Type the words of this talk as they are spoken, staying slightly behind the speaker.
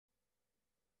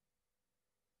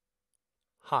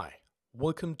Hi,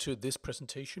 welcome to this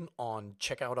presentation on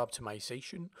checkout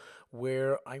optimization,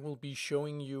 where I will be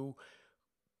showing you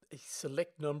a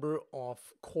select number of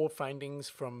core findings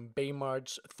from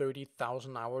Baymard's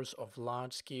 30,000 hours of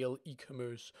large-scale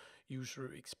e-commerce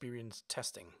user experience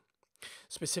testing.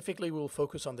 Specifically, we'll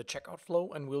focus on the checkout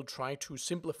flow, and we'll try to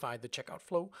simplify the checkout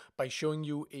flow by showing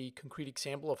you a concrete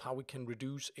example of how we can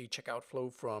reduce a checkout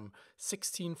flow from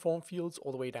 16 form fields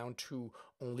all the way down to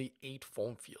only 8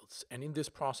 form fields. And in this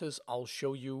process, I'll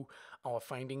show you our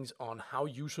findings on how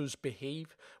users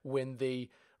behave when they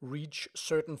reach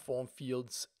certain form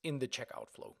fields in the checkout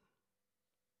flow.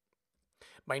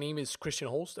 My name is Christian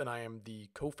Holst, and I am the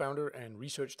co-founder and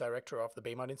research director of the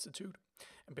Baymard Institute.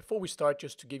 And before we start,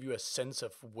 just to give you a sense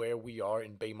of where we are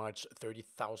in Baymard's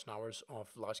 30,000 hours of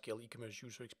large-scale e-commerce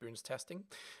user experience testing.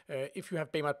 If you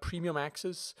have Baymard Premium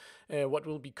access, what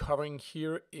we'll be covering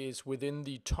here is within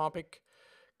the topic,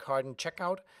 cart and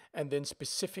checkout, and then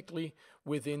specifically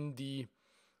within the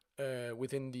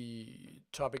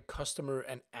topic customer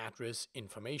and address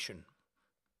information.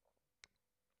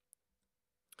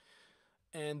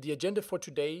 And the agenda for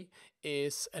today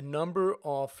is a number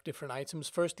of different items.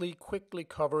 Firstly, quickly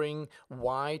covering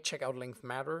why checkout length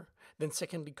matter. Then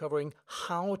secondly, covering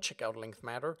how checkout length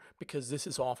matter, because this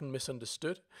is often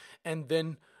misunderstood. And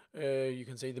then you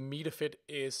can say the meat of it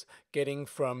is getting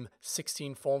from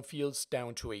 16 form fields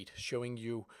down to 8, showing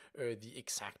you the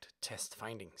exact test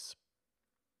findings.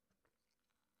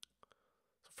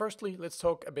 Firstly, let's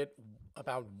talk a bit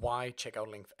about why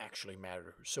checkout length actually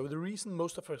matters. So the reason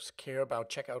most of us care about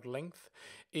checkout length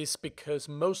is because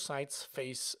most sites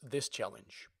face this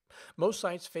challenge. Most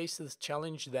sites face this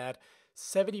challenge that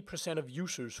 70% of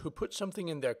users who put something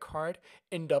in their cart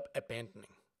end up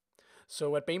abandoning.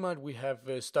 So at Baymard, we have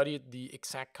studied the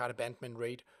exact cart abandonment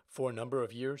rate for a number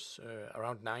of years,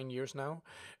 around 9 years now,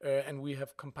 and we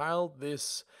have compiled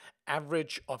this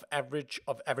average of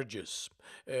averages.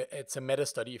 It's a meta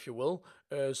study, if you will.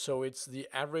 So it's the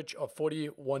average of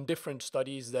 41 different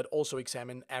studies that also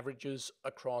examine averages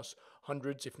across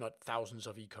hundreds, if not thousands,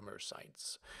 of e-commerce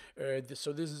sites.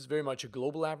 So this is very much a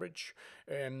global average.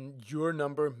 Your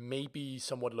number may be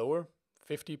somewhat lower,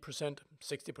 50%,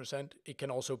 60%. It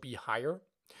can also be higher.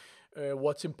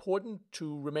 What's important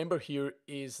to remember here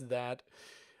is that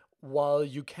while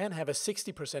you can have a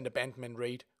 60% abandonment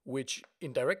rate, which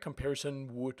in direct comparison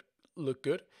would look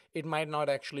good, it might not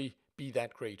actually be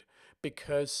that great,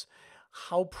 because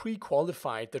how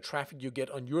pre-qualified the traffic you get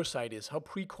on your site is, how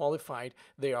pre-qualified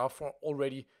they are for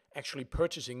already actually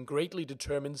purchasing, greatly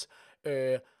determines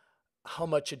how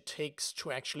much it takes to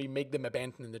actually make them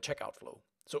abandon in the checkout flow.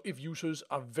 So if users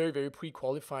are very, very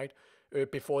pre-qualified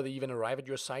before they even arrive at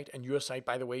your site, and your site,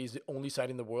 by the way, is the only site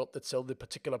in the world that sells the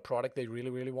particular product they really,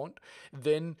 really want,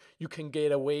 then you can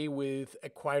get away with a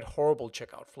quite horrible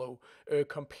checkout flow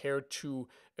compared to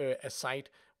a site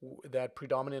that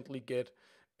predominantly get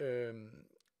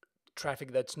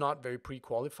traffic that's not very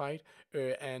pre-qualified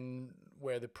and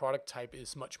where the product type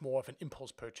is much more of an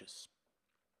impulse purchase.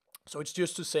 So it's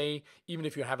just to say, even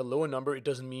if you have a lower number, it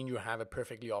doesn't mean you have a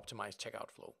perfectly optimized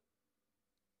checkout flow.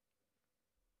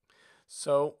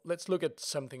 So let's look at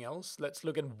something else. Let's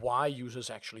look at why users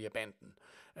actually abandon,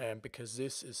 because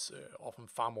this is often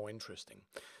far more interesting.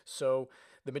 So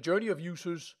the majority of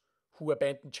users who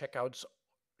abandon checkouts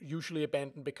usually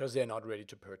abandon because they're not ready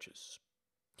to purchase.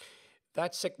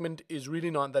 That segment is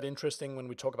really not that interesting when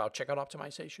we talk about checkout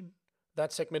optimization.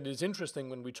 That segment is interesting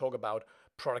when we talk about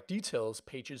product details,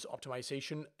 pages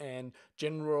optimization, and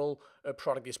general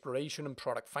product exploration and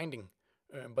product finding.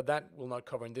 But that will not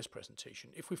cover in this presentation.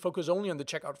 If we focus only on the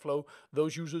checkout flow,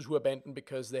 those users who abandon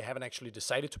because they haven't actually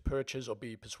decided to purchase or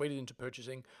be persuaded into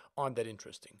purchasing aren't that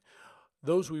interesting.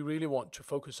 Those we really want to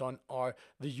focus on are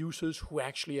the users who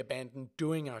actually abandon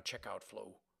during our checkout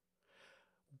flow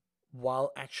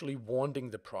while actually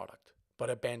wanting the product, but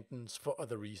abandons for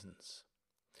other reasons.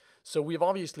 So we've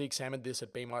obviously examined this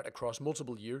at Baymard across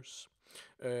multiple years,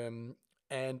 and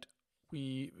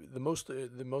the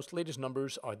most latest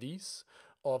numbers are these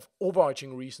of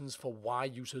overarching reasons for why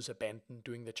users abandon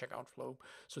during the checkout flow.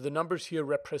 So the numbers here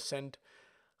represent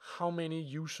how many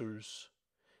users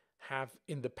have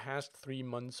in the past 3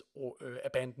 months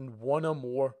abandoned one or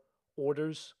more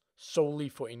orders solely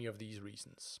for any of these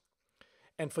reasons.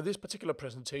 And for this particular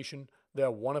presentation, there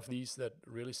are one of these that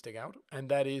really stick out, and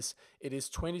that is, it is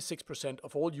 26%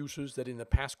 of all users that in the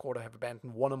past quarter have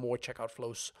abandoned one or more checkout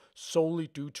flows solely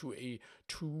due to a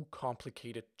too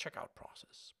complicated checkout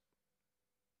process.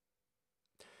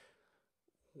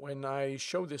 When I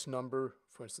show this number,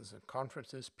 for instance, in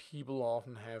conferences, people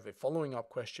often have a following up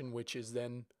question, which is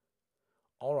then,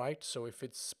 All right, so if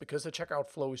it's because the checkout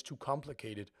flow is too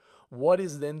complicated, what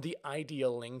is then the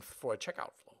ideal length for a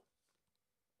checkout flow?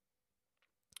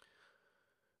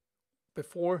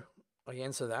 Before I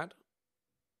answer that,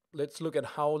 let's look at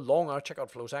how long are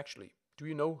checkout flows actually. Do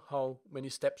you know how many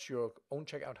steps your own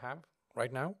checkout have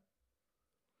right now?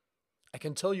 I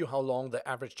can tell you how long the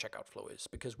average checkout flow is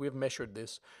because we have measured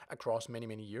this across many,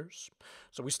 many years.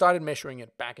 So we started measuring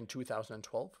it back in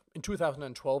 2012. In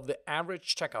 2012, the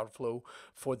average checkout flow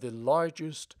for the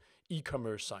largest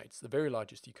e-commerce sites, the very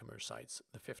largest e-commerce sites,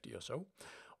 the 50 or so,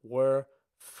 were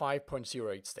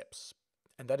 5.08 steps.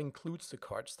 And that includes the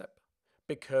cart step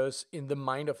because in the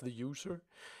mind of the user,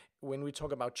 when we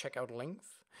talk about checkout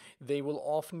length, they will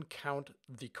often count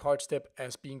the cart step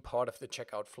as being part of the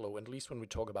checkout flow, at least when we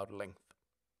talk about length.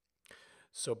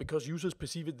 So because users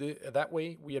perceive it that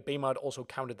way, we at Baymard also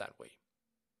count it that way.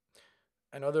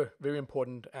 Another very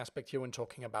important aspect here when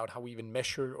talking about how we even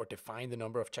measure or define the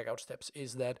number of checkout steps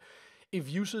is that if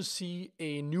users see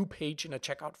a new page in a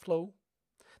checkout flow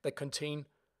that contain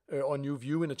or new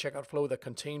view in a checkout flow that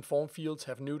contain form fields,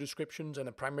 have new descriptions, and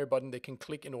a primary button they can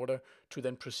click in order to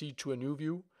then proceed to a new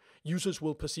view, users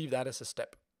will perceive that as a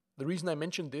step. The reason I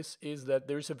mentioned this is that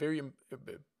there is a very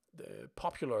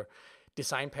popular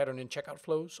design pattern in checkout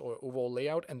flows or overall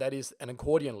layout, and that is an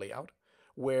accordion layout,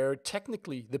 where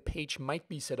technically the page might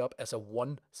be set up as a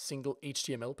one single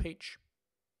HTML page,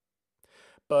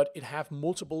 but it have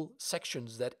multiple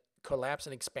sections that collapse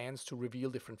and expands to reveal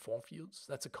different form fields.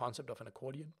 That's a concept of an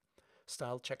accordion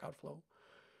style checkout flow.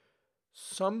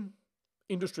 Some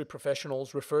industry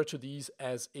professionals refer to these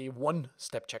as a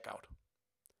one-step checkout.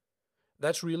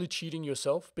 That's really cheating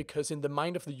yourself because in the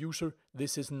mind of the user,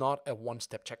 this is not a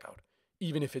one-step checkout.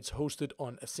 Even if it's hosted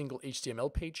on a single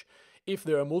HTML page, if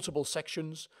there are multiple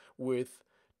sections with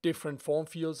different form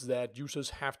fields that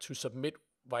users have to submit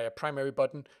via primary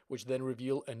button, which then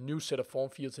reveal a new set of form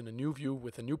fields in a new view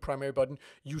with a new primary button,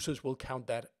 users will count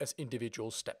that as individual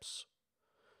steps.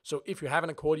 So if you have an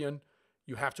accordion,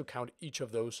 you have to count each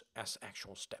of those as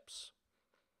actual steps.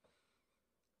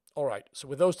 All right, so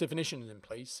with those definitions in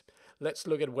place, let's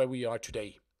look at where we are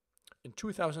today. In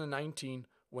 2019,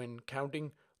 when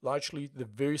counting largely the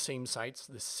very same sites,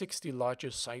 the 60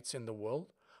 largest sites in the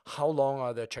world, how long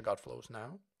are their checkout flows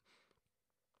now?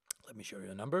 Let me show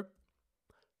you a number.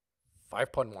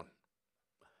 5.1.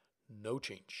 No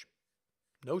change.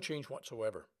 No change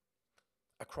whatsoever.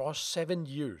 Across 7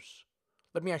 years.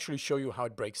 Let me actually show you how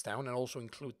it breaks down and also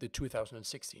include the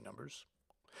 2016 numbers.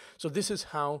 So this is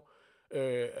how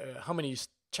many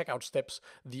checkout steps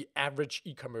the average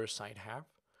e-commerce site have.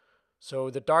 So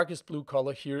the darkest blue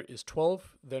color here is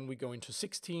 12, then we go into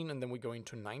 16, and then we go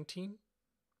into 19.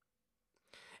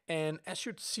 And as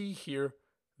you see here,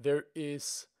 there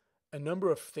is a number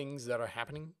of things that are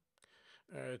happening.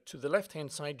 To the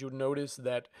left-hand side, you'll notice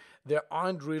that there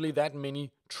aren't really that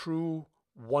many true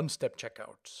one-step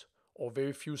checkouts or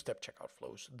very few step checkout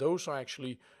flows. Those are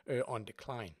actually on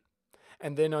decline.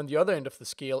 And then on the other end of the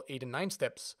scale, 8 and 9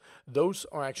 steps, those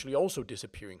are actually also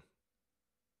disappearing.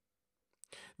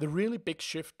 The really big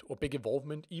shift or big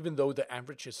evolvement, even though the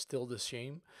average is still the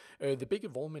same, the big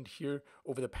evolvement here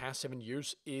over the past 7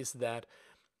 years is that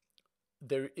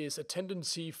there is a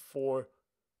tendency for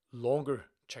longer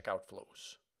checkout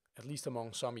flows, at least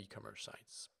among some e-commerce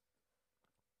sites.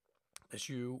 If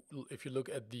you look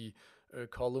at the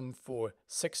column for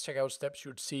 6 checkout steps,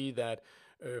 you'd see that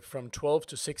from 12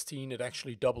 to 16, it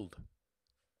actually doubled.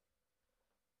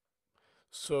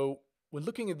 So when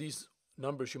looking at these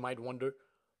numbers, you might wonder,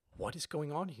 what is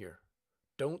going on here?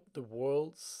 Don't the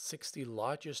world's 60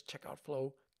 largest checkout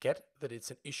flow get that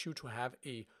it's an issue to have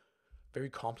a very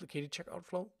complicated checkout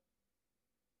flow?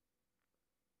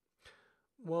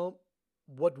 Well,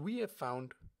 what we have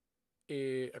found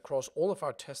across all of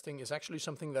our testing is actually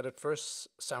something that at first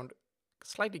sound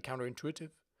slightly counterintuitive,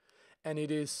 and it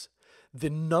is the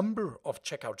number of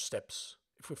checkout steps.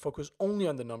 If we focus only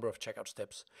on the number of checkout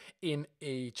steps in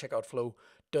a checkout flow,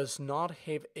 does not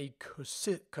have a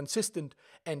consistent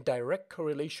and direct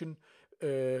correlation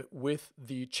with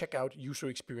the checkout user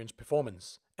experience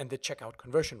performance and the checkout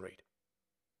conversion rate.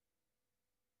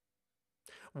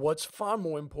 What's far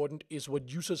more important is what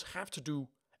users have to do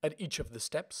at each of the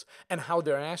steps and how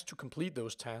they're asked to complete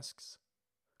those tasks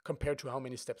compared to how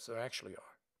many steps there actually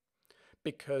are.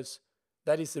 Because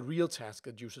that is the real task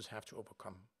that users have to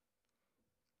overcome.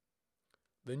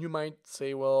 Then you might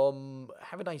say, well,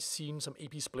 haven't I seen some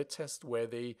A/B split tests where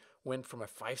they went from a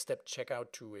 5-step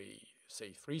checkout to a,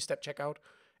 say, 3-step checkout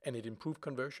and it improved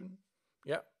conversion?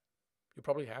 Yeah, you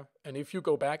probably have. And if you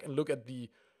go back and look at the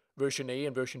version A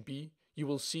and version B, you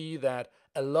will see that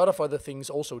a lot of other things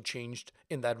also changed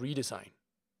in that redesign.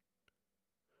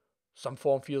 Some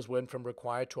form fields went from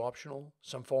required to optional.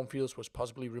 Some form fields was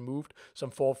possibly removed.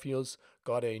 Some form fields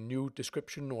got a new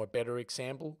description or a better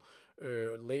example.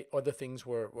 Other things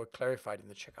were clarified in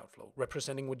the checkout flow,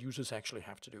 representing what users actually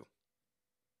have to do.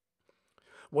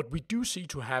 What we do see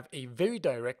to have a very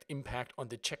direct impact on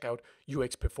the checkout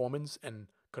UX performance and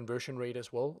conversion rate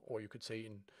as well, or you could say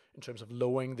in terms of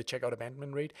lowering the checkout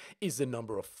abandonment rate, is the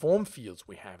number of form fields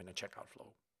we have in a checkout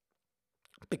flow.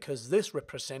 Because this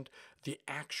represents the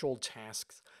actual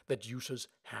tasks that users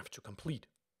have to complete.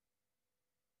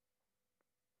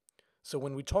 So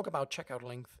when we talk about checkout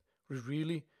length, we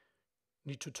really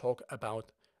need to talk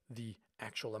about the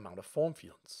actual amount of form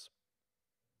fields.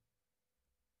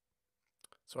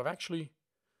 So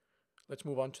let's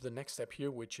move on to the next step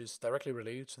here, which is directly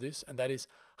related to this, and that is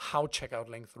how checkout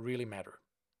length really matter.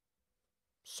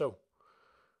 So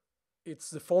it's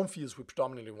the form fields we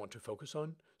predominantly want to focus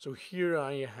on. So here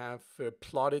I have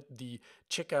plotted the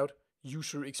checkout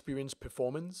user experience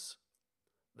performance.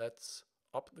 That's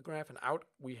up the graph, and out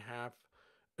we have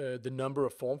the number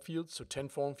of form fields. So 10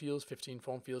 form fields, 15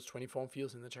 form fields, 20 form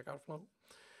fields in the checkout flow.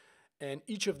 And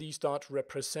each of these dots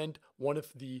represent one of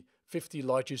the 50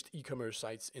 largest e-commerce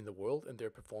sites in the world and their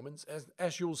performance.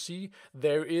 As you'll see,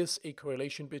 there is a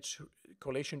correlation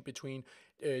between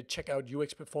checkout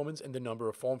UX performance and the number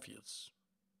of form fields.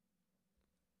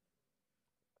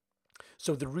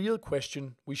 So the real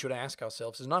question we should ask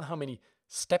ourselves is not how many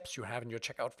steps you have in your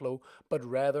checkout flow, but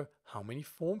rather how many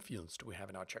form fields do we have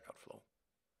in our checkout flow.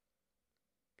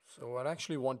 So I'd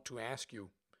actually want to ask you,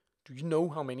 do you know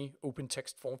how many open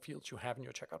text form fields you have in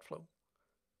your checkout flow?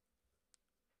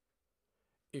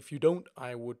 If you don't,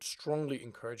 I would strongly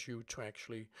encourage you to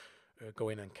actually go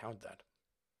in and count that.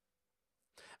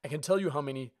 I can tell you how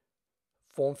many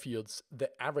form fields the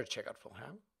average checkout flow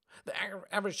have. The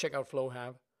average checkout flow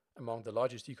have, among the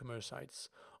largest e-commerce sites,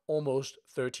 almost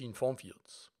 13 form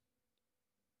fields.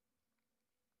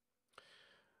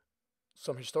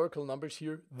 Some historical numbers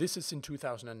here. This is in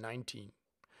 2019.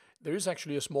 There is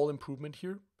actually a small improvement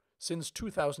here. Since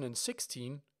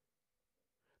 2016,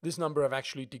 this number have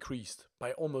actually decreased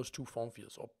by almost 2 form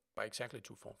fields, or by exactly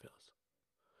 2 form fields.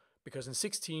 Because in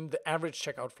 2016, the average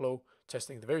checkout flow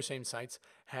testing the very same sites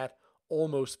had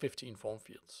almost 15 form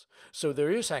fields. So there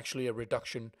is actually a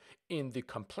reduction in the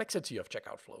complexity of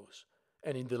checkout flows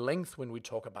and in the length when we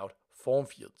talk about form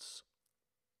fields.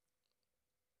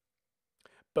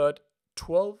 But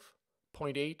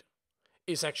 12.8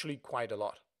 is actually quite a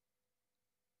lot,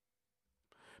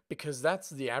 because that's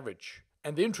the average.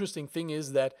 And the interesting thing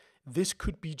is that this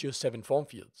could be just 7 form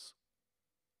fields.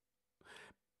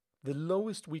 The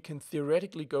lowest we can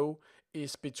theoretically go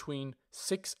is between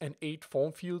 6 and 8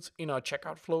 form fields in our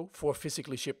checkout flow for a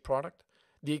physically shipped product.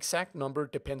 The exact number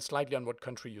depends slightly on what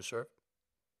country you serve.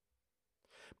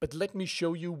 But let me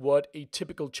show you what a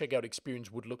typical checkout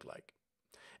experience would look like.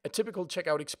 A typical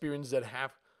checkout experience that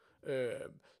have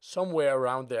somewhere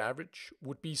around the average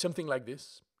would be something like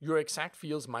this. Your exact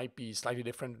fields might be slightly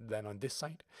different than on this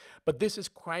site, but this is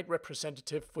quite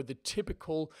representative for the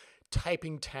typical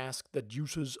typing task that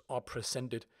users are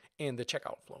presented in the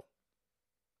checkout flow.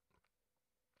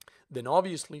 Then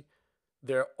obviously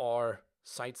there are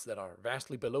sites that are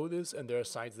vastly below this, and there are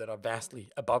sites that are vastly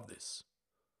above this.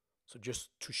 So just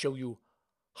to show you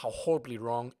how horribly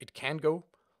wrong it can go,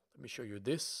 let me show you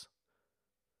this.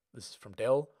 This is from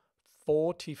Dell.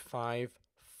 45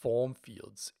 form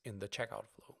fields in the checkout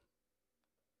flow.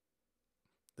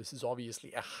 This is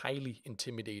obviously a highly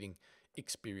intimidating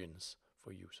experience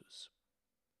for users.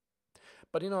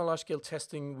 But in our large-scale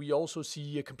testing, we also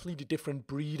see a completely different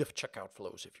breed of checkout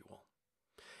flows, if you will.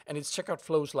 And it's checkout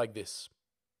flows like this.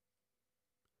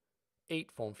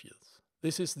 8 form fields.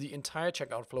 This is the entire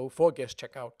checkout flow for guest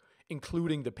checkout,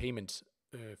 including the payment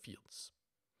fields.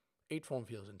 8 form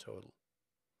fields in total.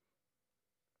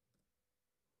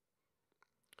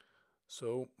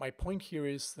 So my point here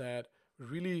is that we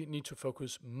really need to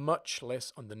focus much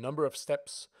less on the number of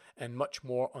steps and much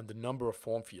more on the number of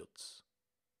form fields.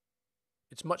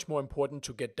 It's much more important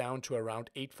to get down to around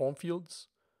 8 form fields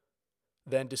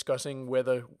than discussing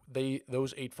whether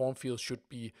those 8 form fields should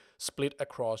be split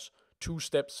across 2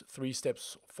 steps, 3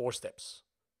 steps, 4 steps.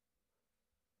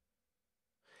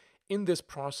 In this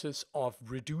process of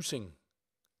reducing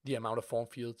the amount of form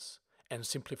fields and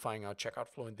simplifying our checkout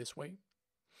flow in this way,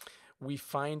 we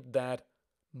find that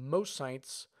most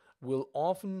sites will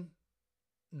often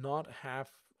not have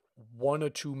 1 or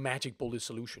 2 magic bullet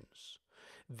solutions.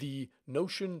 The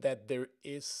notion that there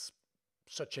is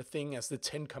such a thing as the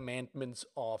 10 commandments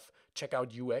of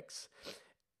checkout UX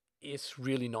is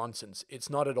really nonsense. It's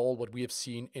not at all what we have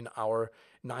seen in our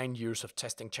 9 years of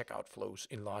testing checkout flows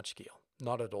in large scale.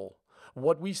 Not at all.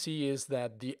 What we see is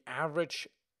that the average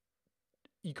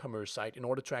e-commerce site, in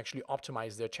order to actually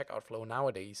optimize their checkout flow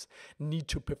nowadays, need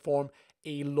to perform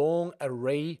a long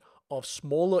array of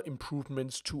smaller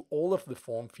improvements to all of the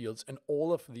form fields and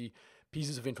all of the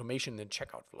pieces of information in the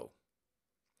checkout flow,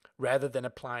 rather than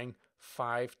applying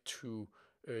 5 to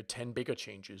 10 bigger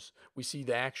changes. We see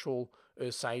the actual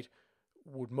site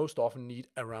would most often need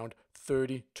around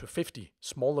 30 to 50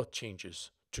 smaller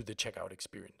changes to the checkout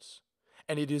experience.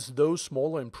 And it is those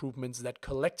smaller improvements that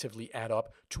collectively add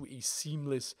up to a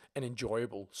seamless and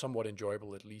enjoyable, somewhat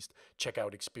enjoyable at least,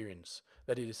 checkout experience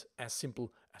that is as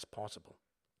simple as possible.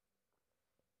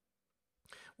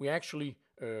 We actually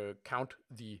count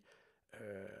the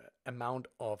amount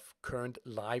of current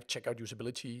live checkout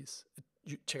usability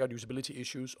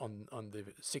issues on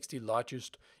the 60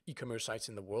 largest e-commerce sites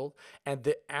in the world, and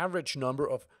the average number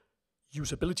of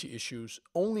usability issues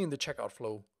only in the checkout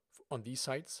flow on these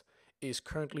sites is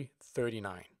currently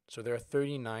 39. So there are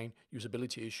 39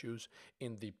 usability issues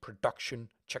in the production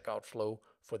checkout flow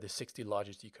for the 60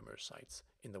 largest e-commerce sites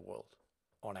in the world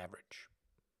on average.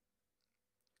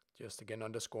 Just again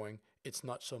underscoring, it's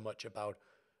not so much about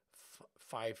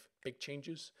 5 big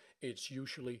changes, it's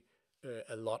usually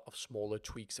a lot of smaller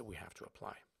tweaks that we have to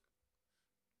apply.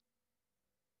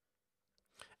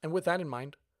 And with that in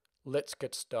mind, let's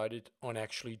get started on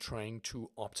actually trying to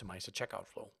optimize the checkout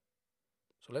flow.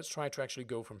 So let's try to actually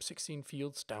go from 16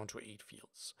 fields down to 8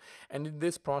 fields. And in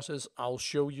this process, I'll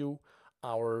show you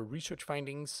our research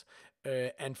findings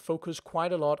and focus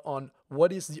quite a lot on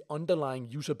what is the underlying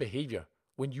user behavior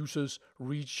when users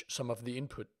reach some of the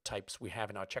input types we have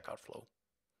in our checkout flow,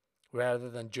 rather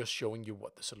than just showing you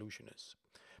what the solution is.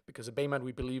 Because at Baymard,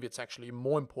 we believe it's actually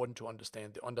more important to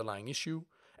understand the underlying issue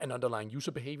and underlying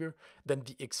user behavior than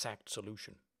the exact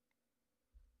solution.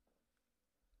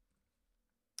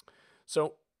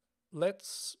 So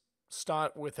let's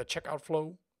start with a checkout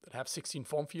flow that have 16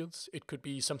 form fields. It could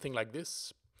be something like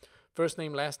this: first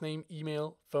name, last name,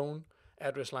 email, phone,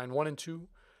 address line 1 and 2,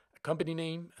 a company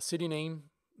name, a city name,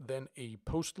 then a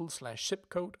postal/zip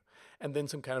code, and then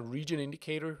some kind of region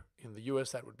indicator. In the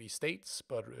US, that would be states,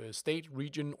 but state,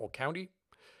 region, or county.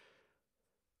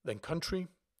 Then country,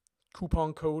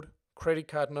 coupon code, credit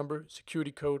card number,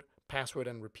 security code, password,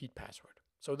 and repeat password.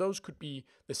 So those could be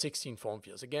the 16 form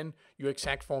fields. Again, your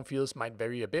exact form fields might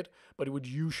vary a bit, but it would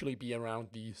usually be around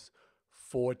these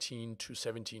 14 to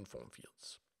 17 form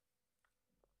fields.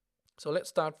 So let's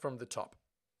start from the top,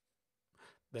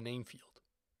 the name field.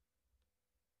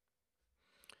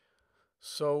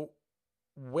 So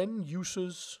when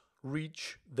users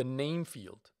reach the name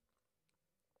field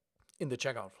in the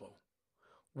checkout flow,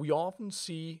 we often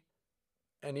see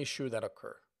an issue that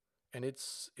occurs. And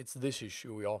it's this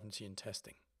issue we often see in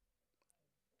testing.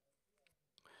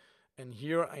 And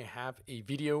here I have a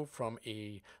video from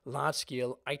a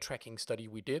large-scale eye tracking study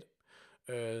we did.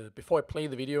 Before I play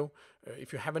the video,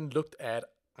 if you haven't looked at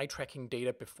eye tracking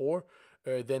data before,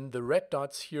 then the red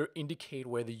dots here indicate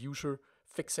where the user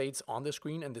fixates on the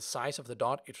screen, and the size of the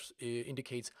dot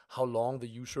indicates how long the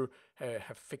user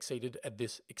have fixated at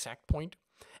this exact point.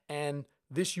 And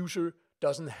this user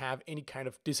doesn't have any kind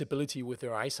of disability with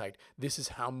their eyesight. This is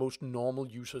how most normal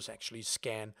users actually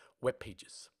scan web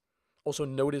pages. Also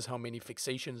notice how many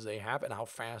fixations they have and how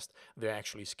fast they're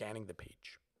actually scanning the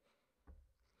page.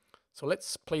 So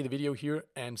let's play the video here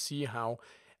and see how,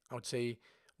 I would say,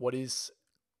 what is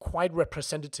quite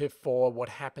representative for what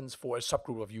happens for a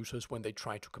subgroup of users when they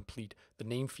try to complete the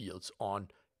name fields on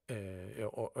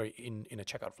or in a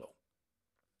checkout flow.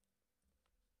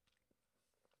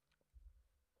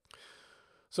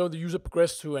 So the user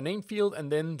progressed to a name field, and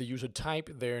then the user type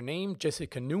their name,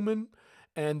 Jessica Newman,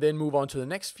 and then move on to the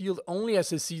next field. Only as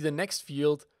they see the next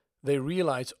field, they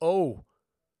realize, oh,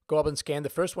 go up and scan the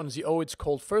first one and see, oh, it's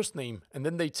called first name. And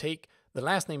then they take the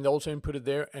last name they also inputted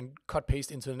there and cut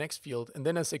paste into the next field. And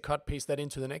then as they cut paste that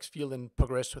into the next field and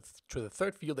progress to the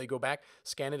third field, they go back,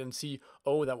 scan it and see,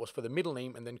 oh, that was for the middle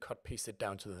name, and then cut paste it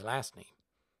down to the last name.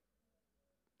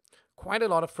 Quite a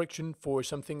lot of friction for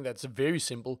something that's very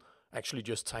simple, actually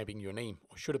just typing your name,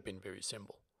 or should have been very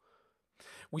simple.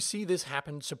 We see this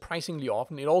happen surprisingly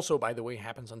often. It also, by the way,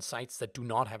 happens on sites that do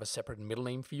not have a separate middle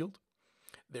name field.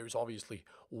 There is obviously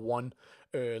one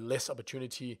less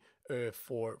opportunity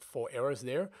for errors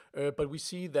there, but we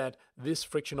see that this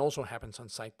friction also happens on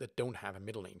sites that don't have a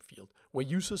middle name field, where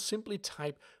users simply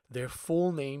type their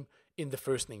full name in the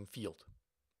first name field.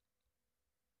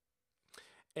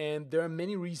 And there are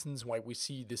many reasons why we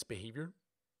see this behavior.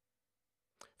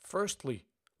 Firstly,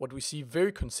 what we see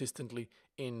very consistently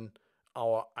in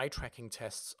our eye tracking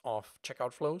tests of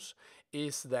checkout flows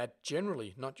is that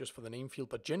generally, not just for the name field,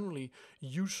 but generally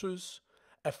users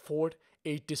afford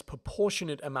a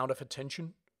disproportionate amount of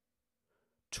attention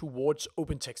towards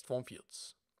open text form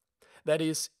fields. That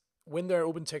is, when there are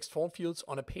open text form fields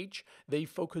on a page, they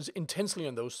focus intensely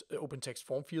on those open text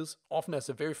form fields, often as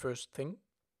the very first thing.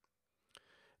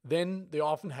 Then they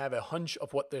often have a hunch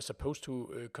of what they're supposed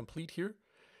to complete here,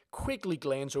 quickly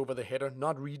glance over the header,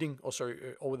 not reading,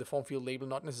 over the form field label,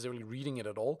 not necessarily reading it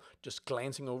at all, just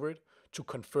glancing over it to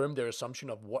confirm their assumption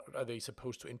of what are they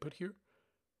supposed to input here.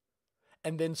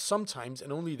 And then sometimes,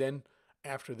 and only then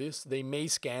after this, they may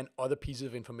scan other pieces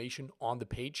of information on the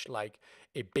page, like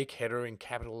a big header in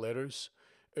capital letters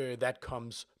that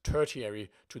comes tertiary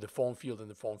to the form field and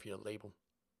the form field label.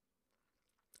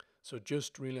 So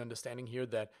just really understanding here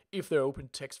that if there are open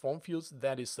text form fields,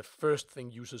 that is the first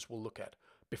thing users will look at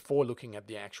before looking at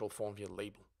the actual form field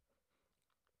label.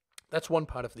 That's one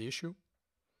part of the issue.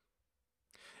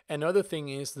 Another thing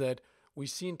is that we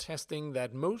see in testing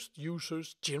that most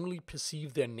users generally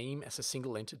perceive their name as a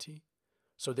single entity.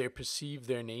 So they perceive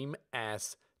their name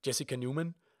as Jessica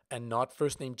Newman and not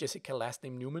first name Jessica, last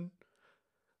name Newman.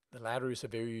 The latter is a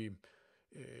very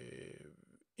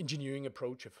engineering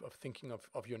approach of thinking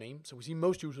of your name. So we see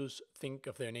most users think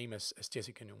of their name as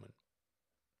Jessica Newman,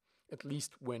 at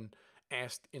least when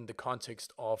asked in the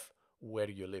context of where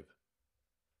do you live,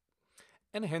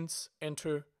 and hence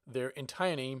enter their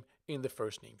entire name in the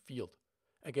first name field.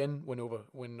 Again,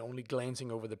 when only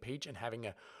glancing over the page and having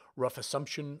a rough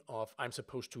assumption of I'm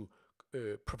supposed to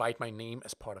provide my name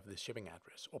as part of this shipping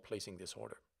address or placing this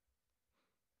order.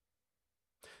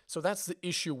 So that's the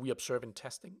issue we observe in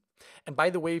testing. And by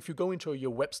the way, if you go into your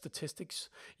web statistics,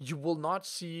 you will not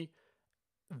see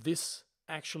this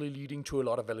actually leading to a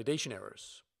lot of validation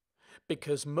errors,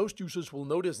 because most users will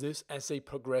notice this as they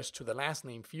progress to the last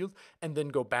name field and then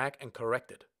go back and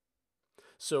correct it.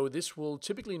 So this will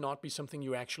typically not be something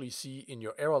you actually see in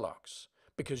your error logs,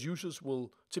 because users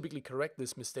will typically correct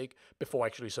this mistake before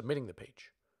actually submitting the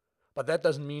page. But that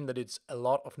doesn't mean that it's a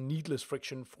lot of needless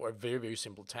friction for a very, very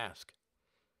simple task.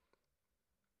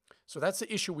 So that's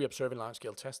the issue we observe in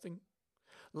large-scale testing.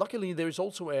 Luckily, there is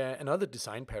also another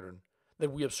design pattern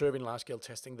that we observe in large-scale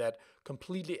testing that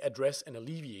completely addresses and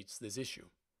alleviates this issue.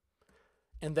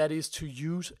 And that is to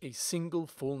use a single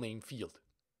full name field.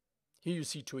 Here you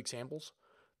see two examples.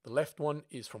 The left one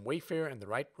is from Wayfair and the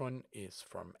right one is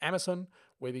from Amazon,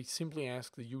 where they simply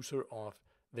ask the user of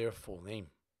their full name.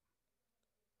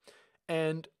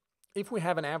 And if we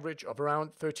have an average of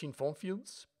around 13 form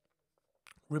fields,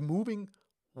 removing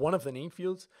one of the name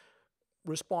fields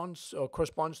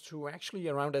corresponds to actually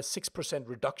around a 6%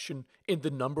 reduction in the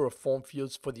number of form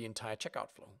fields for the entire checkout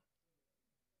flow.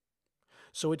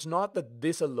 So it's not that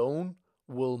this alone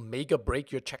will make or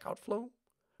break your checkout flow,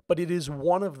 but it is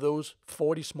one of those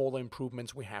 40 smaller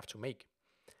improvements we have to make.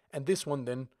 And this one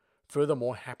then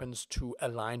furthermore happens to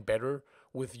align better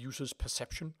with users'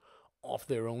 perception of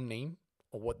their own name,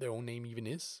 or what their own name even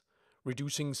is,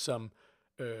 reducing some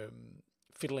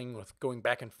fiddling with going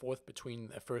back and forth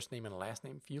between a first name and a last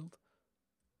name field.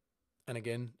 And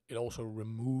again, it also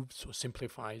removes or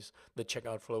simplifies the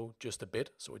checkout flow just a bit,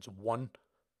 so it's one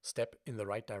step in the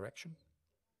right direction.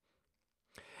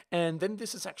 And then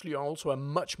this is actually also a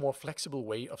much more flexible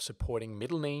way of supporting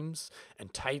middle names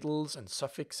and titles and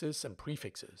suffixes and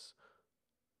prefixes,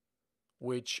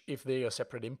 which, if they are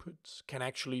separate inputs, can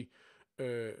actually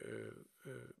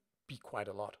be quite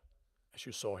a lot. As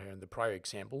you saw here in the prior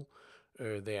example,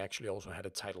 they actually also had a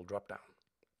title dropdown.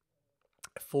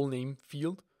 A full name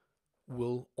field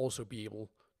will also be able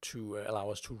to allow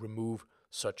us to remove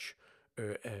such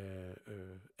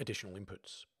additional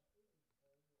inputs.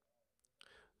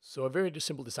 So a very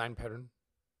simple design pattern.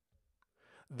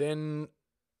 Then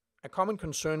a common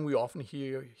concern we often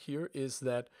hear here is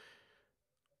that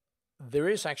there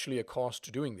is actually a cost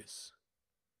to doing this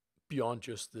beyond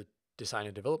just the design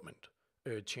and development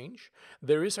change.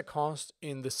 There is a cost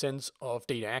in the sense of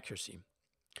data accuracy,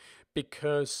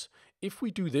 because if we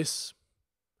do this,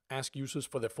 ask users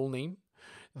for their full name,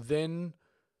 then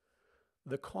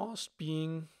the cost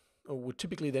would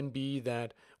typically then be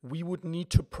that we would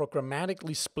need to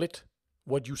programmatically split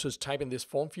what users type in this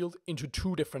form field into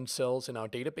two different cells in our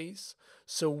database,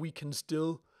 so we can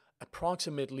still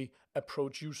approximately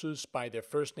approach users by their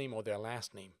first name or their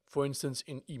last name, for instance,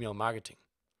 in email marketing.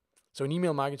 So in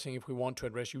email marketing, if we want to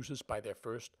address users by their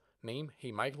first name,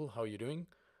 hey Michael, how are you doing?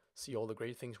 See all the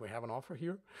great things we have on offer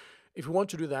here. If we want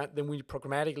to do that, then we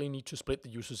programmatically need to split the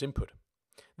user's input.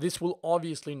 This will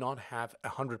obviously not have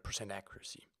 100%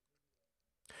 accuracy.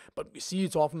 But we see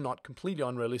it's often not completely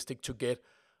unrealistic to get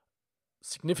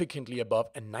significantly above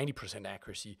a 90%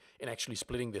 accuracy in actually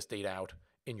splitting this data out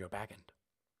in your backend.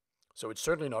 So it's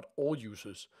certainly not all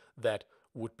users that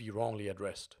would be wrongly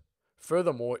addressed.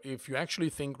 Furthermore, if you actually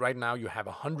think right now you have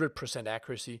 100%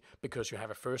 accuracy because you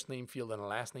have a first name field and a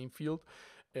last name field,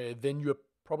 then you're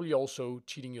probably also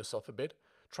cheating yourself a bit.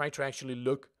 Try to actually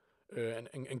look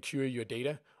and query your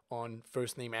data on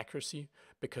first name accuracy,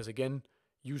 because again,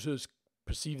 users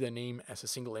perceive their name as a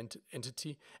single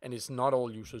entity, and it's not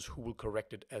all users who will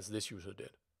correct it as this user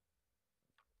did,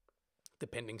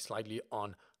 depending slightly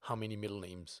on how many middle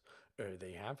names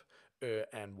they have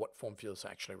and what form fields are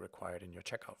actually required in your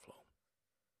checkout flow.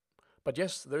 But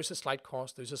yes, there's a slight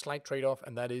cost, there's a slight trade-off,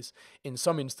 and that is in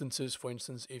some instances, for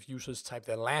instance, if users type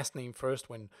their last name first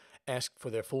when asked for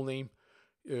their full name,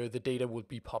 the data would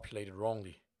be populated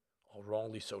wrongly, or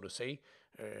wrongly so to say.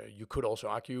 You could also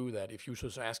argue that if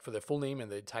users ask for their full name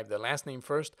and they type their last name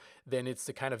first, then it's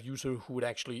the kind of user who would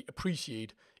actually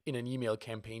appreciate in an email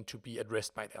campaign to be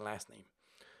addressed by their last name.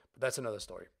 But that's another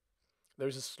story.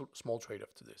 There's a small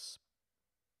trade-off to this.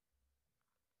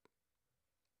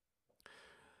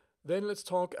 Then let's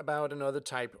talk about another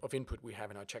type of input we have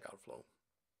in our checkout flow.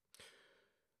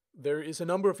 There is a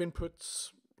number of inputs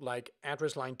like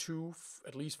address line 2,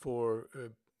 at least for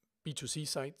B2C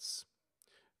sites.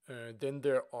 Then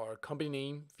there are company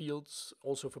name fields,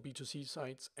 also for B2C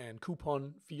sites, and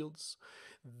coupon fields.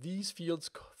 These fields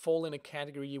fall in a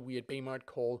category we at Baymard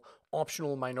call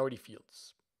optional minority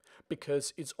fields,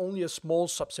 because it's only a small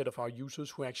subset of our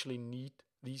users who actually need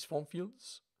these form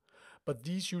fields. But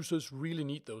these users really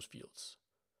need those fields.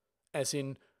 As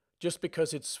in, just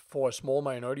because it's for a small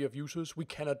minority of users, we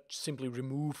cannot simply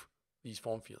remove these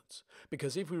form fields.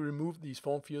 Because if we remove these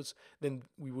form fields, then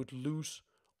we would lose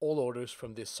all orders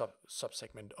from this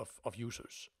subsegment of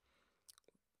users.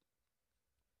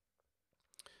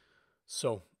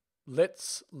 So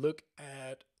let's look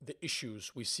at the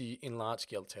issues we see in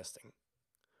large-scale testing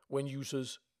when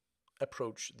users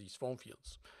approach these form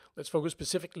fields. Let's focus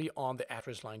specifically on the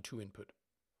address line 2 input,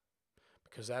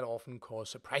 because that often causes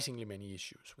surprisingly many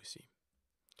issues we see.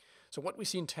 So what we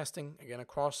see in testing, again,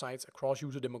 across sites, across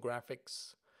user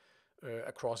demographics,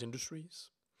 across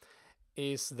industries,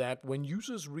 is that when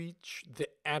users reach the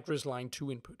address line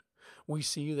 2 input, we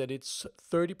see that it's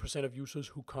 30% of users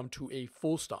who come to a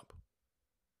full stop.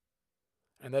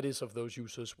 And that is of those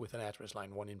users with an address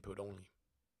line 1 input only.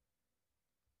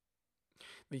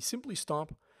 They simply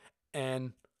stop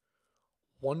and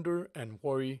wonder and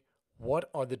worry, what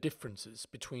are the differences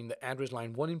between the address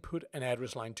line 1 input and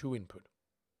address line 2 input?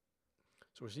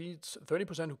 So we see it's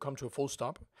 30% who come to a full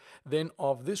stop. Then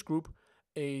of this group,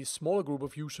 a smaller group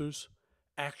of users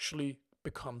actually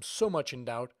become so much in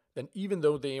doubt that even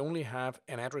though they only have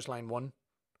an address line 1,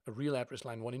 a real address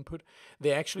line 1 input,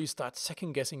 they actually start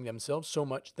second guessing themselves so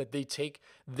much that they take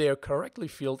their correctly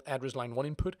filled address line 1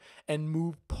 input and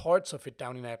move parts of it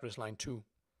down in address line 2.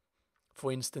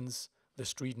 For instance, the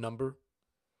street number,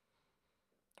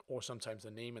 or sometimes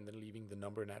the name and then leaving the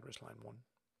number in address line 1.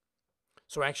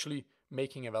 So actually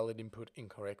making a valid input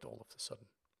incorrect all of a sudden.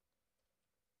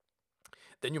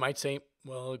 Then you might say,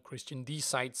 well, Christian, these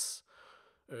sites,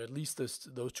 at least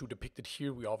those two depicted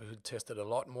here, we obviously tested a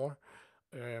lot more.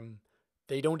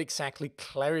 They don't exactly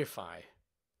clarify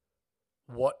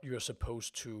what you're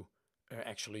supposed to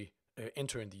actually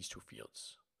enter in these two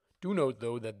fields. Do note,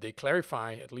 though, that they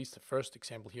clarify, at least the first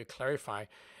example here, clarify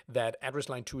that address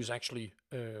line 2 is actually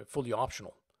fully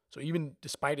optional. So even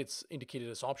despite it's indicated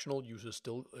as optional, users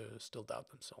still doubt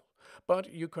themselves.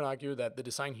 But you could argue that the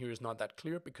design here is not that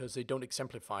clear because they don't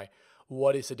exemplify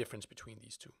what is the difference between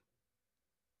these two.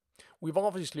 We've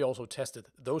obviously also tested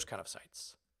those kind of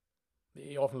sites.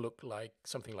 They often look like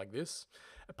something like this.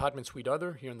 Apartment suite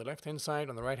other here on the left-hand side,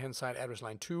 on the right-hand side, address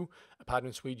line 2,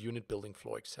 apartment suite, unit, building,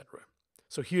 floor, etc.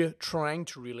 So here, trying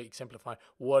to really exemplify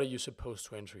what are you supposed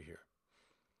to enter here.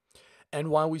 And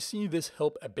while we see this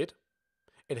help a bit,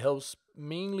 it helps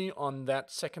mainly on that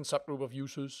second subgroup of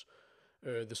users,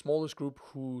 the smallest group,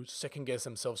 who second guess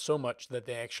themselves so much that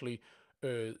they actually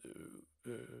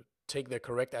take their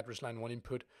correct address line 1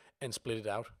 input and split it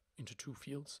out into two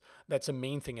fields. That's the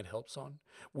main thing it helps on.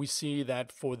 We see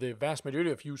that for the vast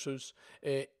majority of users,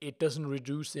 it doesn't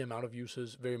reduce the amount of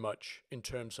users very much in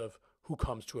terms of who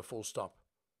comes to a full stop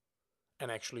and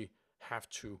actually have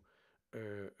to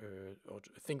or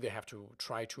think they have to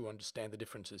try to understand the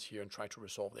differences here and try to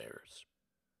resolve the errors.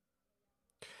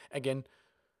 Again,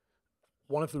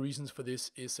 one of the reasons for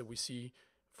this is that we see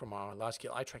from our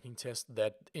large-scale eye tracking test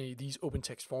that these open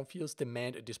text form fields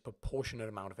demand a disproportionate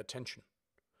amount of attention.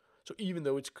 So even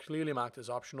though it's clearly marked as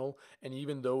optional, and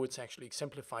even though it's actually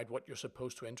exemplified what you're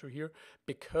supposed to enter here,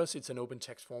 because it's an open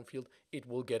text form field, it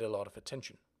will get a lot of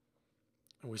attention.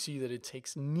 And we see that it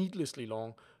takes needlessly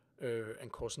long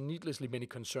and cause needlessly many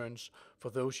concerns for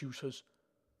those users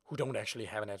who don't actually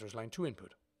have an address line 2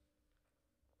 input.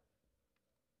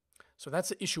 So that's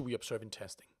the issue we observe in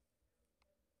testing.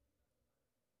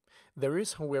 There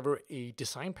is, however, a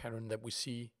design pattern that we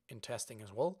see in testing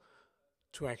as well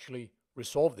to actually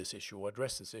resolve this issue or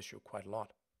address this issue quite a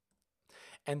lot.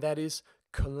 And that is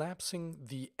collapsing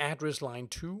the address line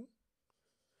 2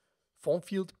 form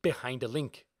field behind a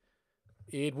link.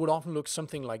 It would often look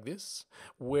something like this,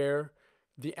 where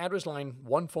the address line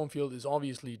 1 form field is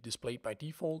obviously displayed by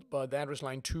default, but the address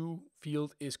line 2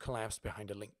 field is collapsed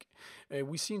behind a link.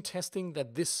 We see in testing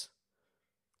that this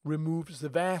removes the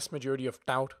vast majority of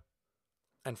doubt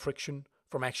and friction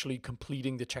from actually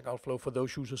completing the checkout flow for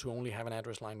those users who only have an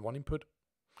address line 1 input.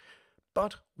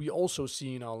 But we also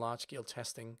see in our large-scale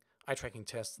testing, eye tracking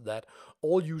tests, that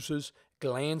all users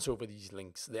glance over these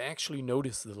links. They actually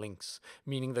notice the links,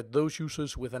 meaning that those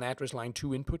users with an address line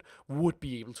 2 input would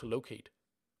be able to locate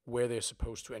where they're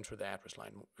supposed to enter the address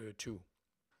line 2.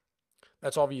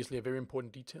 That's obviously a very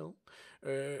important detail.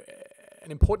 An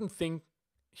important thing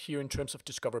here in terms of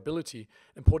discoverability,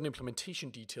 important implementation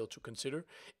detail to consider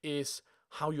is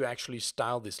how you actually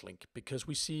style this link, because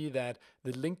we see that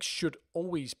the link should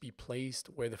always be placed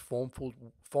where the form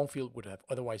field would have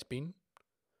otherwise been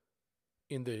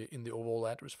in the overall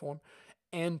address form,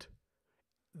 and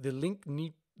the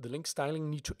link styling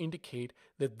need to indicate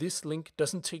that this link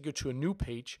doesn't take you to a new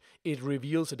page, it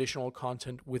reveals additional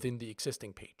content within the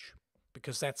existing page,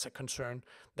 because that's a concern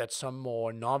that some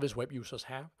more novice web users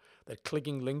have, that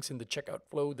clicking links in the checkout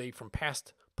flow, they from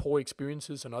past poor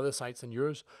experiences on other sites than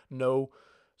yours know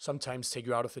sometimes take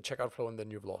you out of the checkout flow and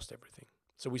then you've lost everything.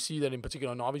 So we see that in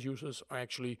particular novice users are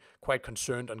actually quite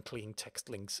concerned on clicking text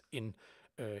links in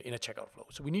a checkout flow.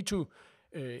 So we need to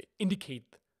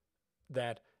indicate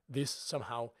that this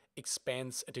somehow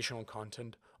expands additional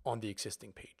content on the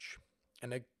existing page.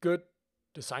 And a good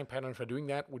design pattern for doing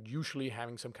that would usually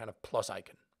having some kind of plus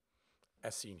icon,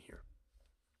 as seen here.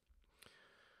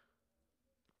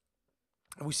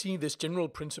 We see this general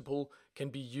principle can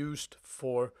be used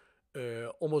for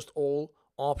almost all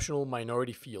optional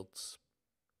minority fields.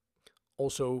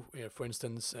 Also, for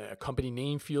instance, a company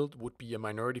name field would be a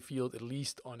minority field, at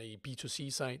least on a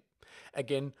B2C site.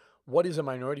 Again, what is a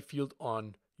minority field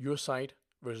on your site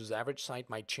versus average site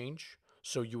might change.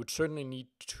 So you would certainly need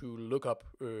to look up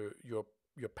your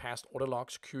past order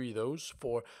logs, query those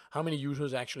for how many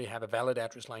users actually have a valid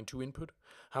address line 2 input,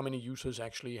 how many users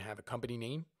actually have a company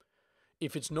name.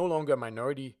 If it's no longer a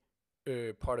minority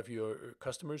part of your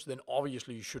customers, then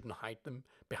obviously you shouldn't hide them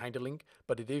behind a link.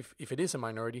 But if it is a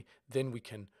minority, then we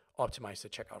can optimize the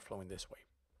checkout flow in this way.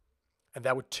 And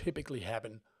that would typically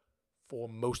happen for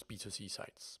most B2C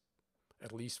sites,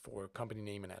 at least for company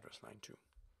name and address line 2.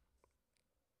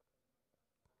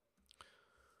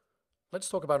 Let's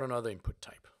talk about another input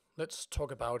type. Let's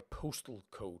talk about postal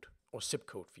code or zip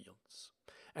code fields,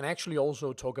 and actually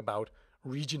also talk about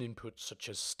region inputs such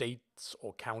as states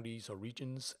or counties or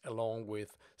regions along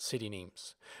with city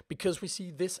names, because we see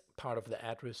this part of the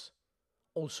address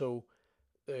also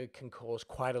can cause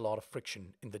quite a lot of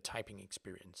friction in the typing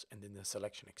experience and in the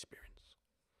selection experience.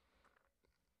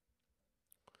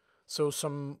 So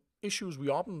some issues we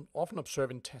often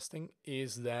observe in testing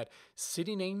is that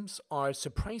city names are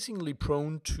surprisingly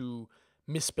prone to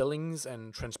misspellings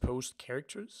and transposed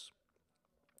characters,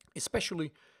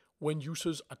 especially when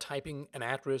users are typing an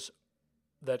address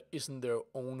that isn't their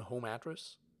own home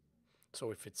address.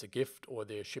 So if it's a gift or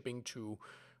they're shipping to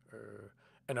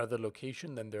another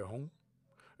location than their home.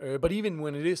 But even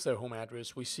when it is their home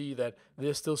address, we see that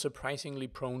they're still surprisingly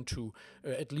prone to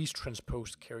at least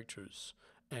transposed characters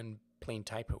and plain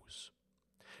typos.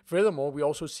 Furthermore, we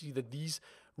also see that these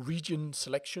region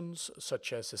selections,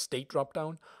 such as a state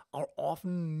dropdown, are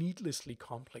often needlessly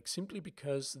complex simply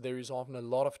because there is often a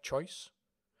lot of choice.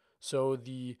 So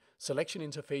the selection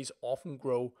interface often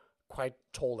grow quite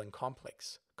tall and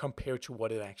complex compared to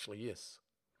what it actually is.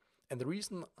 And the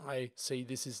reason I say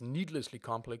this is needlessly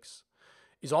complex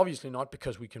is obviously not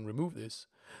because we can remove this.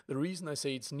 The reason I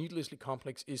say it's needlessly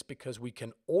complex is because we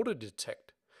can auto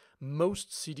detect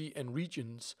most city and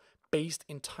regions based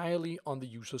entirely on the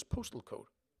user's postal code.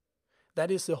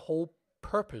 That is the whole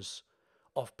purpose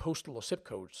of postal or zip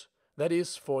codes. That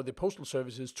is for the postal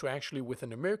services to actually, with a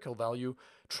numerical value,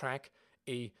 track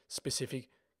a specific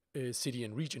city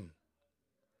and region.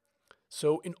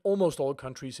 So in almost all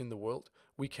countries in the world,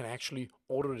 we can actually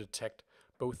auto-detect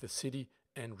both the city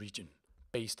and region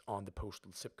based on the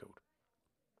postal zip code.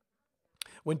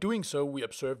 When doing so, we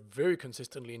observe very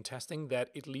consistently in testing that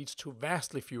it leads to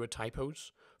vastly fewer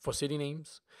typos for city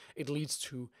names. It leads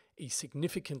to a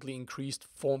significantly increased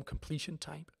form completion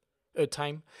time,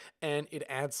 and it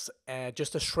adds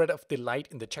just a shred of delight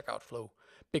in the checkout flow,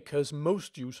 because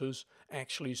most users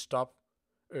actually stop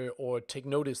or take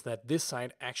notice that this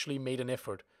site actually made an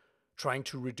effort trying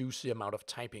to reduce the amount of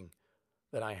typing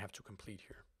that I have to complete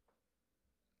here.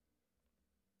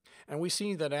 And we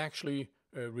see that actually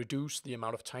reduce the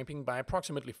amount of typing by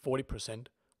approximately 40%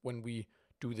 when we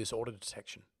do this order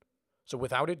detection. So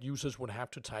without it, users would have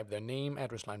to type their name,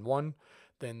 address line 1,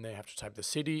 then they have to type the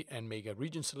city and make a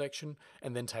region selection,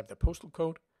 and then type their postal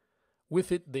code.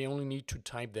 With it, they only need to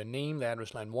type their name, the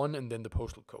address line 1, and then the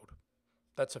postal code.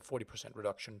 That's a 40%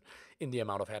 reduction in the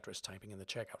amount of address typing in the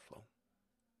checkout flow.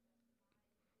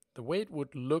 The way it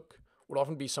would look would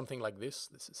often be something like this.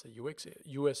 This is a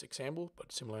US example,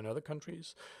 but similar in other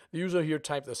countries. The user here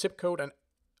typed the zip code, and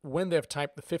when they've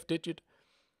typed the 5th digit,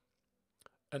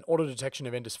 an auto detection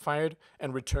event is fired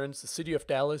and returns the city of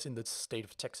Dallas in the state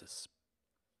of Texas.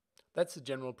 That's the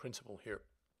general principle here.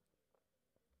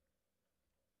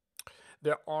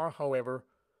 There are, however,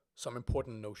 some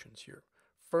important notions here.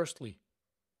 Firstly,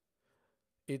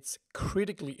 it's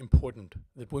critically important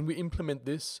that when we implement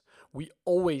this, we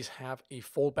always have a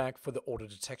fallback for the auto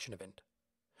detection event.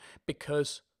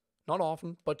 Because not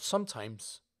often, but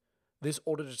sometimes, this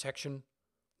auto detection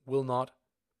will not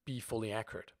be fully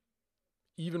accurate.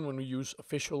 Even when we use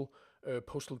official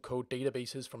postal code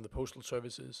databases from the postal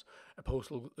services, a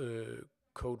postal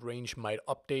code range might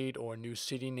update, or a new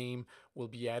city name will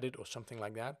be added, or something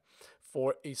like that.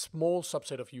 For a small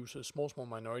subset of users, small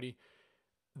minority,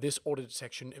 this auto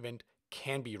detection event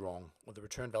can be wrong, or the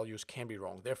return values can be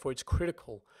wrong. Therefore, it's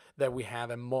critical that we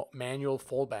have a manual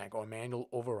fallback or manual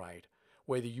override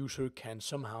where the user can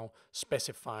somehow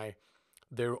specify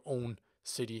their own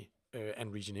city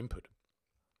and region input.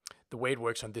 The way it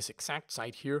works on this exact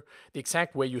site here, the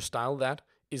exact way you style that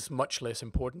is much less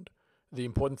important. The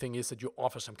important thing is that you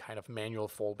offer some kind of manual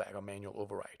fallback or manual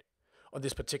override. On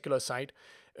this particular site,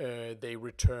 they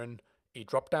return a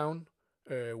dropdown,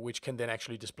 which can then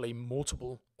actually display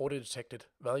multiple auto-detected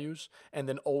values, and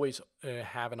then always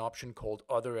have an option called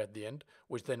Other at the end,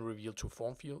 which then reveal 2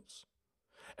 form fields.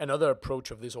 Another approach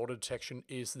of this auto detection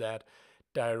is that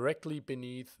directly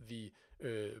beneath the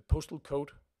postal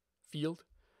code field,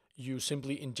 you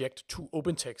simply inject 2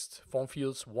 open text form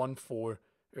fields, one for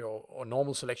or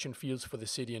normal selection fields for the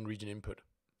city and region input.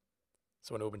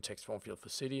 So an open text form field for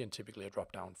city and typically a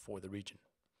drop down for the region.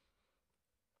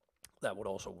 That would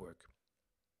also work.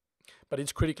 But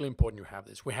it's critically important you have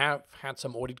this. We have had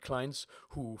some audit clients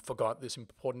who forgot this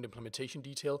important implementation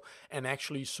detail and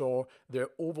actually saw their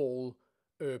overall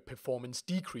performance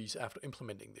decrease after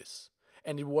implementing this.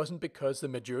 And it wasn't because the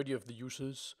majority of the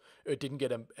users didn't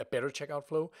get a better checkout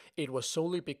flow. It was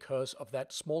solely because of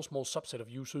that small subset of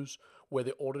users where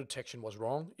the auto detection was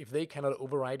wrong. If they cannot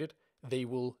override it, they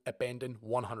will abandon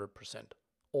 100%.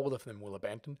 All of them will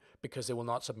abandon because they will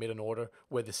not submit an order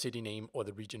where the city name or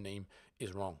the region name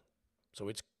is wrong. So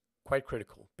it's quite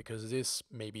critical, because this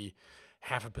maybe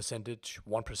 0.5%,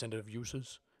 1% of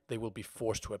users, they will be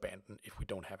forced to abandon if we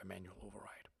don't have a manual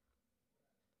override.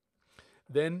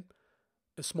 Then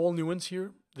a small nuance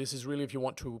here. This is really if you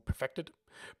want to perfect it,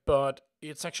 but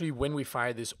it's actually when we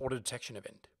fire this auto detection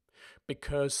event,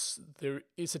 because there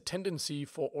is a tendency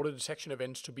for auto detection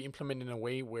events to be implemented in a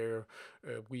way where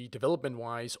we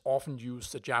development-wise often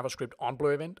use the JavaScript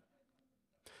onBlur event.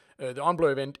 The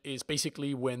onBlur event is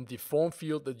basically when the form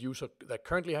field that user that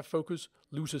currently have focus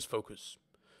loses focus.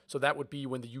 So that would be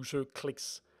when the user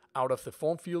clicks out of the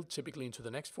form field, typically into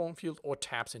the next form field, or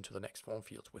taps into the next form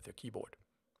field with their keyboard.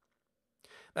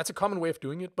 That's a common way of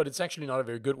doing it, but it's actually not a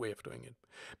very good way of doing it,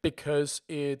 because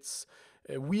it's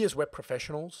we as web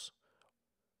professionals,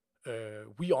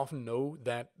 we often know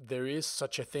that there is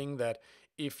such a thing that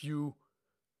if you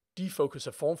defocus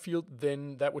a form field,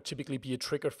 then that would typically be a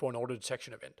trigger for an auto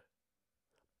detection event.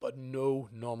 But no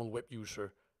normal web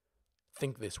user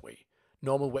think this way.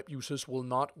 Normal web users will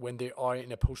not, when they are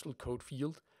in a postal code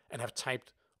field and have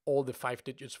typed all the 5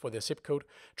 digits for their zip code,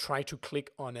 try to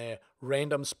click on a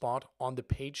random spot on the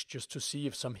page just to see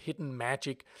if some hidden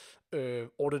magic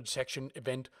auto detection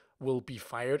event will be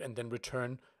fired and then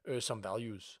return some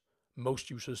values.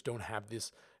 Most users don't have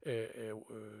this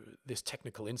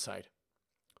technical insight.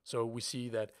 So we see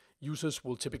that users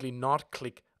will typically not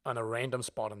click on a random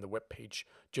spot on the web page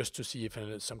just to see if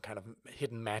some kind of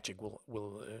hidden magic will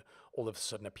all of a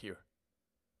sudden appear.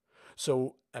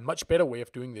 So a much better way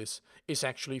of doing this is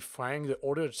actually firing the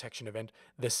auto detection event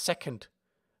the second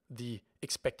the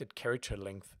expected character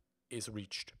length is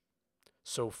reached.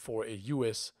 So for a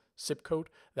US zip code,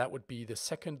 that would be the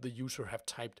second the user have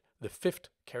typed the 5th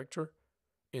character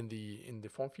in the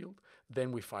form field,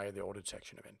 then we fire the auto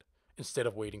detection event instead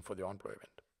of waiting for the on-blur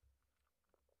event.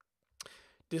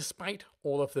 Despite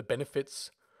all of the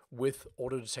benefits with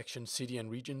auto detection city and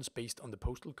regions based on the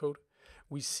postal code,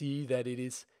 we see that it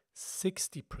is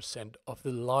 60% of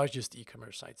the largest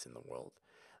e-commerce sites in the world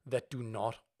that do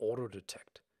not auto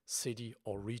detect city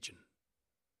or region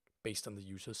based on the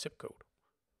user's zip code.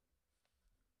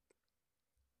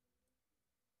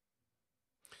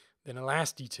 Then a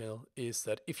last detail is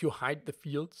that if you hide the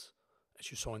fields,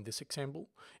 as you saw in this example,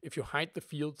 if you hide the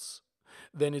fields,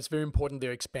 then it's very important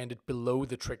they're expanded below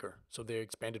the trigger. So they're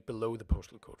expanded below the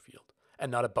postal code field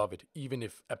and not above it, even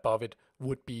if above it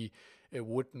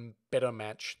wouldn't better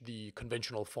match the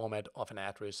conventional format of an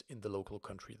address in the local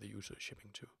country the user is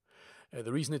shipping to.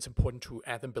 The reason it's important to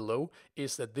add them below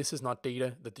is that this is not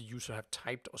data that the user have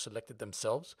typed or selected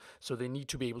themselves, so they need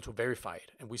to be able to verify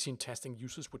it. And we've seen testing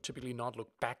users would typically not look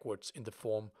backwards in the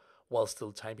form while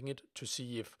still typing it to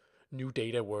see if new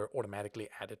data were automatically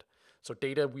added. So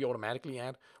data we automatically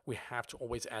add, we have to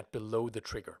always add below the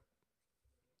trigger.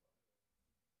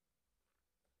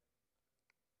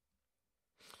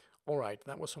 All right,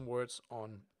 that was some words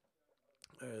on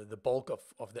the bulk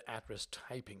of the address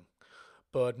typing.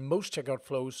 But most checkout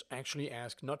flows actually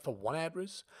ask not for one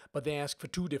address, but they ask for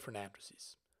 2 different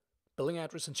addresses, billing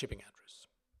address and shipping address.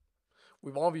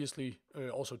 We've obviously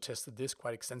also tested this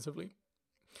quite extensively.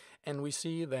 And we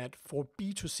see that for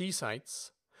B2C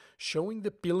sites, showing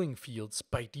the billing fields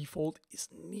by default is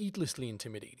needlessly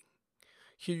intimidating.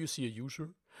 Here you see a user.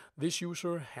 This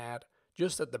user had,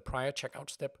 just at the prior checkout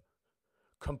step,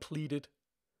 completed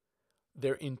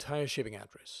their entire shipping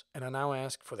address and are now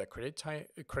asked for their credit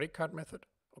card method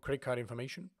or credit card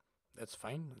information. That's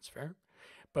fine, that's fair.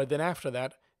 But then after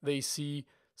that, they see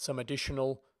some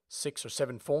additional 6 or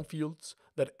 7 form fields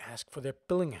that ask for their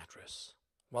billing address,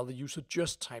 while the user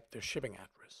just typed their shipping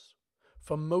address.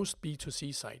 For most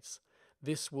B2C sites,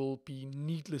 this will be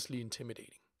needlessly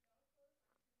intimidating.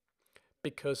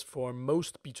 Because for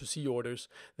most B2C orders,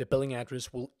 the billing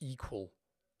address will equal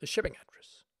the shipping address.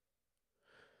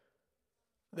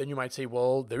 Then you might say,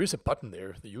 well, there is a button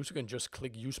there. The user can just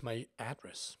click use my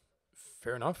address.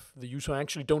 Fair enough. The user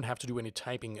actually don't have to do any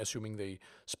typing, assuming they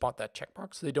spot that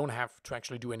checkbox. They don't have to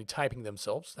actually do any typing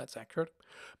themselves. That's accurate.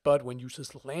 But when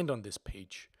users land on this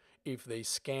page, if they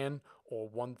scan or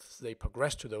once they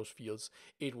progress to those fields,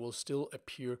 it will still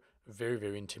appear very,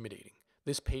 very intimidating.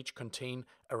 This page contains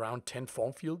around 10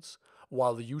 form fields,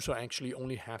 while the user actually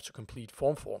only has to complete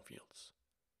form fields,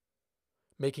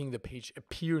 making the page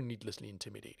appear needlessly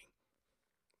intimidating.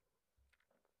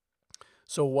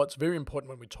 So what's very important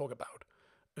when we talk about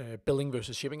billing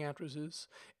versus shipping addresses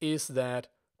is that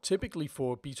typically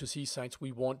for B2C sites,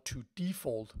 we want to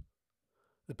default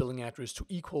the billing address to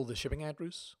equal the shipping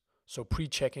address, so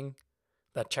pre-checking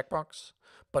that checkbox.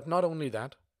 But not only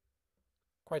that,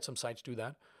 quite some sites do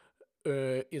that,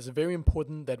 it's very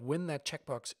important that when that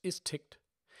checkbox is ticked,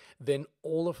 then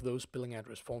all of those billing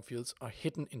address form fields are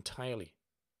hidden entirely.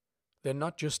 They're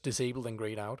not just disabled and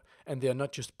grayed out, and they're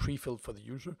not just pre-filled for the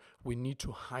user. We need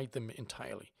to hide them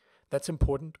entirely. That's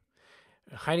important.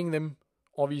 Hiding them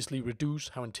obviously reduce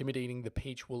how intimidating the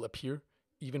page will appear.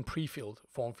 Even pre-filled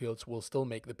form fields will still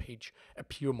make the page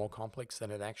appear more complex than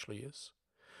it actually is.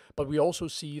 But we also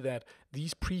see that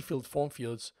these pre-filled form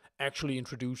fields actually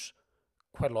introduce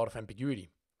quite a lot of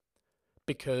ambiguity.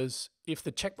 Because if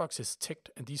the checkbox is ticked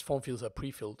and these form fields are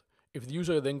pre-filled, if the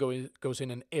user then goes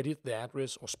in and edits the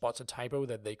address or spots a typo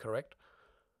that they correct,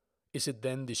 is it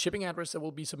then the shipping address that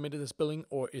will be submitted as billing,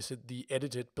 or is it the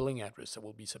edited billing address that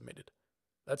will be submitted?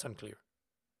 That's unclear.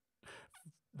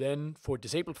 Then for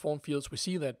disabled form fields, we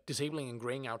see that disabling and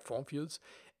graying out form fields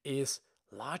is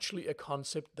largely a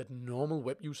concept that normal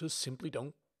web users simply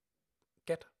don't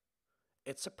get.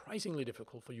 It's surprisingly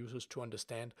difficult for users to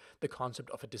understand the concept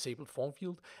of a disabled form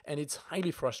field, and it's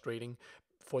highly frustrating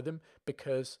for them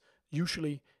because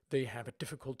usually they have a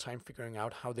difficult time figuring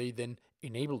out how they then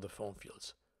enable the form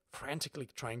fields, frantically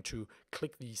trying to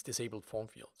click these disabled form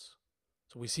fields.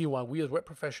 So we see why we as web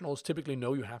professionals typically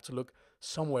know you have to look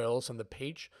somewhere else on the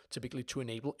page, typically to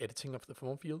enable editing of the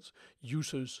form fields.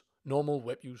 Users, normal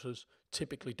web users,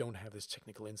 typically don't have this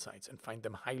technical insights and find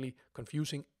them highly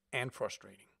confusing and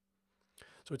frustrating.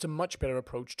 So it's a much better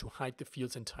approach to hide the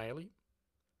fields entirely.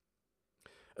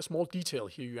 A small detail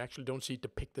here you actually don't see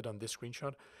depicted on this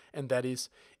screenshot, and that is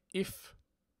if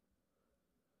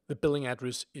the billing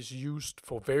address is used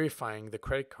for verifying the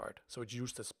credit card, so it's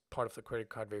used as part of the credit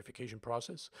card verification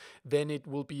process, then it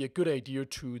will be a good idea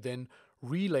to then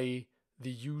relay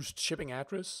the used shipping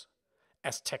address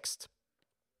as text.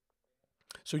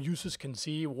 So users can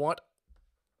see what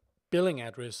billing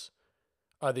address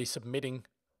are they submitting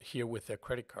here with their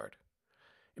credit card.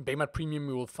 In Baymard Premium,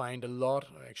 you will find a lot,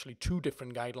 actually 2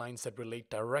 different guidelines that relate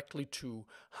directly to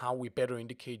how we better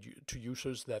indicate to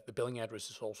users that the billing address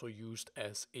is also used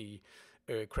as a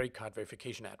credit card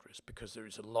verification address, because there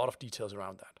is a lot of details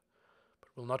around that. But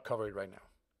we'll not cover it right now.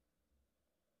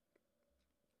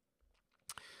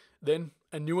 Then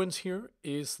a nuance here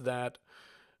is that,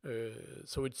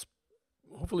 so it's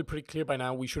hopefully pretty clear by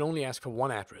now, we should only ask for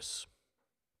one address.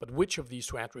 But which of these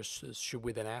 2 addresses should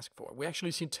we then ask for? We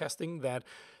actually see testing that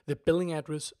the billing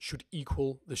address should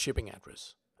equal the shipping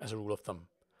address as a rule of thumb.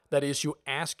 That is, you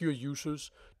ask your users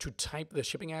to type the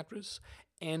shipping address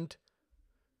and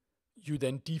you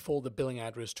then default the billing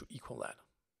address to equal that.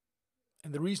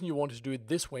 And the reason you want to do it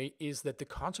this way is that the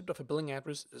concept of a billing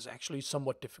address is actually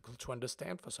somewhat difficult to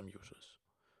understand for some users.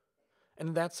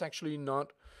 And that's actually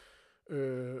not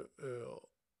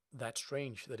that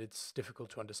strange that it's difficult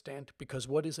to understand, because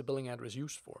what is a billing address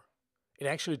used for? It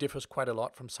actually differs quite a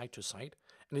lot from site to site,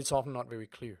 and it's often not very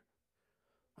clear.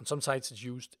 On some sites it's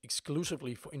used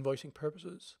exclusively for invoicing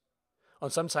purposes. On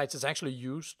some sites it's actually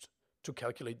used to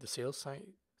calculate the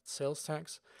sales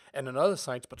tax, and on other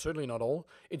sites, but certainly not all,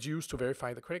 it's used to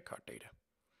verify the credit card data.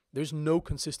 There's no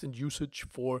consistent usage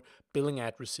for billing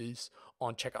addresses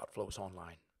on checkout flows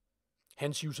online.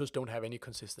 Hence, users don't have any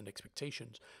consistent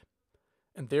expectations.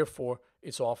 And therefore,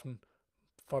 it's often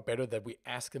far better that we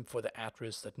ask them for the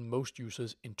address that most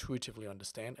users intuitively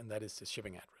understand, and that is the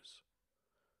shipping address.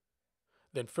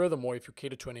 Then furthermore, if you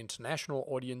cater to an international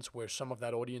audience, where some of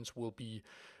that audience will be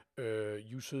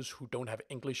users who don't have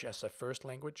English as their first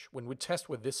language, when we test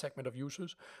with this segment of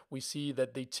users, we see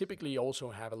that they typically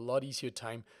also have a lot easier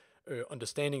time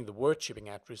understanding the word shipping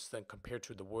address than compared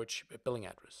to the word billing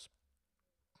address.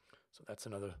 So that's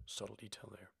another subtle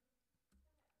detail there.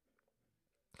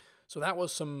 So that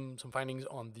was some findings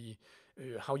on the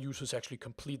how users actually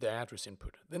complete their address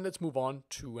input. Then let's move on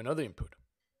to another input.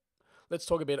 Let's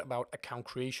talk a bit about account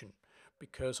creation,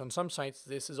 because on some sites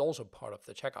this is also part of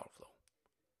the checkout flow.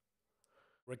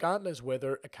 Regardless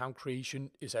whether account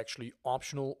creation is actually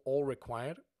optional or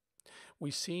required,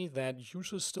 we see that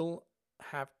users still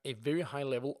have a very high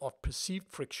level of perceived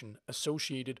friction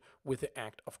associated with the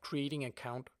act of creating an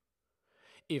account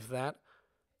if that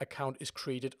account is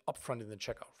created upfront in the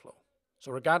checkout flow.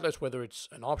 So regardless whether it's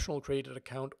an optional created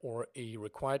account or a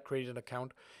required created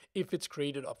account, if it's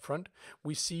created upfront,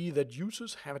 we see that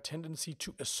users have a tendency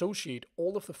to associate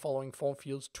all of the following form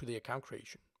fields to the account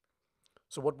creation.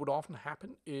 So what would often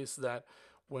happen is that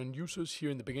when users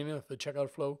here in the beginning of the checkout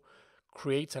flow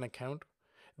creates an account,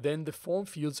 then the form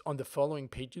fields on the following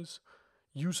pages,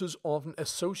 users often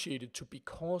associate it to be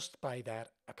caused by that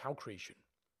account creation.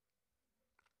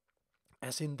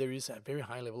 As in, there is a very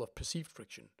high level of perceived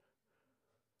friction.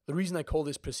 The reason I call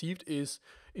this perceived is,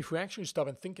 if we actually stop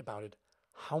and think about it,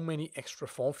 how many extra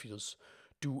form fields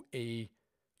do a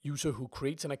user who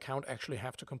creates an account actually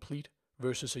have to complete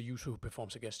versus a user who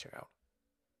performs a guest checkout?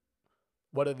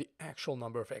 What are the actual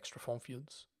number of extra form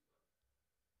fields?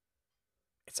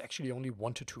 It's actually only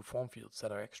 1 to 2 form fields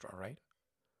that are extra, right?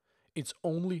 It's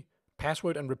only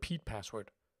password and repeat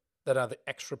password that are the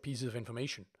extra pieces of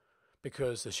information,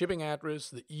 because the shipping address,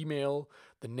 the email,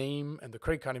 the name, and the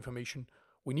credit card information,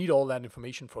 we need all that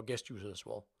information for guest users as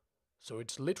well. So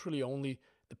it's literally only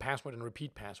the password and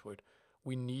repeat password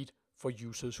we need for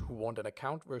users who want an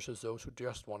account versus those who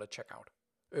just want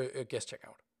a guest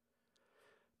checkout.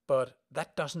 But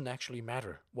that doesn't actually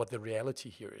matter what the reality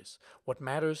here is. What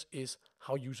matters is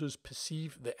how users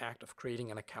perceive the act of creating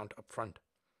an account upfront.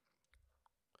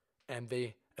 And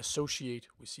they associate,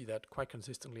 we see that quite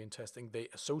consistently in testing, they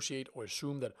associate or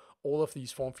assume that all of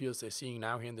these form fields they're seeing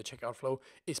now here in the checkout flow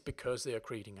is because they are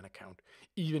creating an account,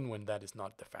 even when that is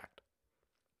not the fact.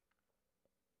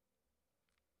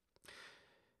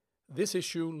 This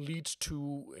issue leads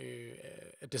to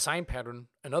a design pattern,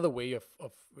 another way of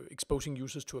exposing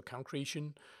users to account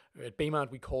creation. At Baymard,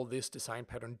 we call this design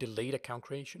pattern delayed account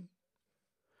creation.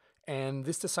 And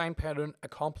this design pattern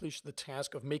accomplished the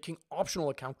task of making optional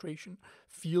account creation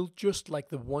feel just like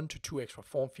the 1 to 2 extra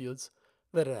form fields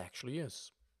that it actually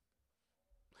is.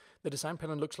 The design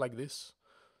pattern looks like this.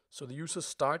 So the user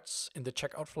starts in the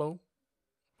checkout flow,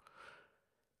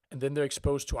 and then they're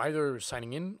exposed to either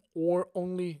signing in or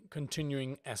only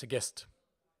continuing as a guest.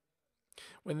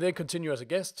 When they continue as a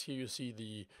guest, here you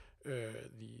see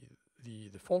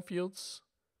the form fields,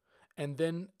 And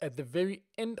then at the very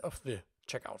end of the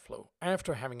checkout flow,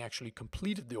 after having actually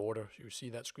completed the order, you see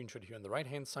that screenshot here on the right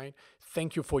hand side,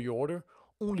 thank you for your order,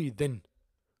 only then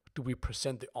do we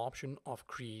present the option of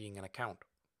creating an account.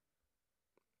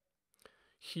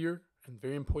 Here, and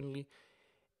very importantly,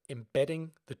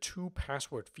 embedding the 2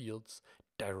 password fields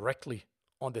directly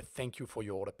on the thank you for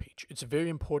your order page. It's very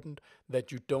important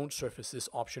that you don't surface this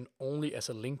option only as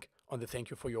a link on the thank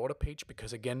you for your order page,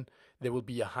 because again, there will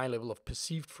be a high level of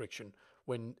perceived friction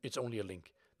when it's only a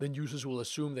link. Then users will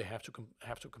assume they have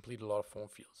to complete a lot of form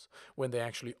fields when they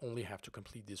actually only have to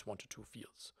complete these 1 to 2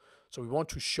 fields. So we want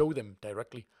to show them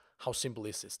directly how simple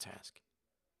is this task.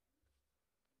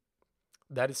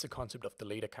 That is the concept of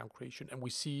delayed account creation, and we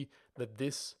see that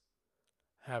this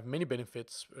have many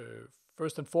benefits.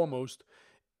 First and foremost,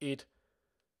 it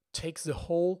takes the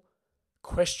whole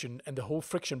question and the whole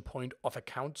friction point of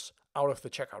accounts out of the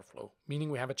checkout flow, meaning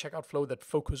we have a checkout flow that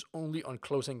focuses only on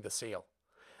closing the sale.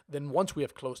 Then once we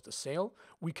have closed the sale,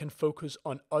 we can focus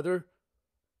on other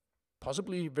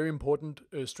possibly very important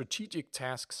strategic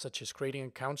tasks such as creating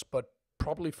accounts, but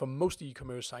probably for most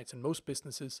e-commerce sites and most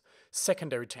businesses,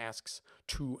 secondary tasks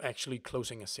to actually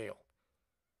closing a sale.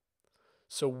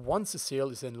 So once the sale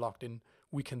is then locked in,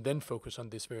 we can then focus on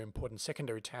this very important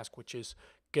secondary task, which is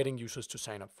getting users to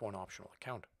sign up for an optional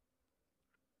account.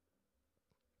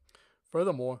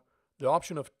 Furthermore, the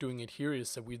option of doing it here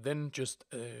is that we then just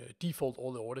default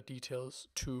all the order details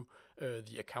to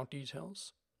the account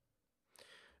details.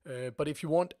 But if you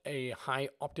want a high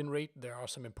opt-in rate, there are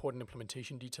some important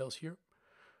implementation details here.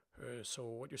 So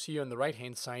what you see on the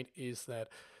right-hand side is that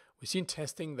we see in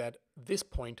testing that this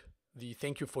point, the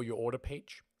thank you for your order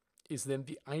page, is then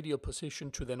the ideal position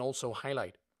to then also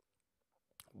highlight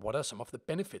what are some of the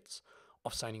benefits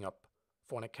of signing up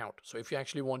for an account. So if you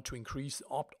actually want to increase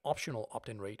the optional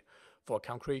opt-in rate for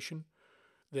account creation,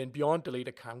 then beyond delayed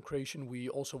account creation, we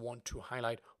also want to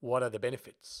highlight what are the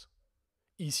benefits.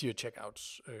 Easier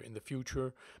checkouts in the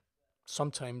future,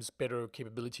 sometimes better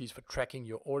capabilities for tracking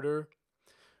your order.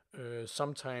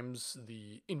 Sometimes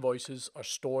the invoices are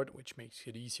stored, which makes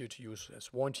it easier to use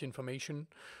as warranty information.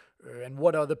 And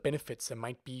what other benefits there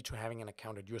might be to having an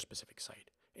account at your specific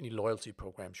site. Any loyalty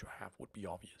programs you have would be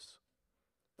obvious.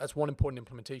 That's one important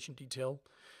implementation detail.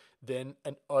 Then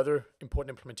another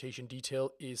important implementation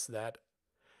detail is that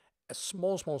a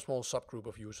small subgroup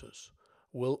of users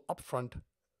will upfront,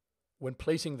 when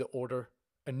placing the order,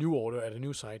 a new order at a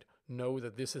new site, know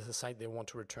that this is a site they want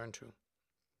to return to.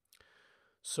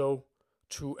 So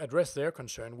to address their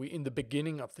concern, we in the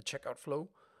beginning of the checkout flow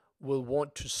will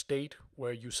want to state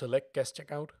where you select guest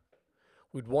checkout.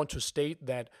 We'd want to state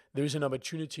that there is an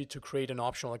opportunity to create an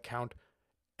optional account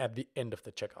at the end of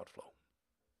the checkout flow.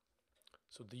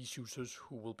 So these users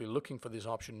who will be looking for this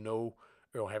option know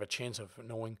or have a chance of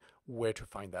knowing where to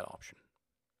find that option.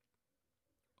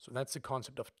 So that's the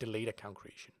concept of delayed account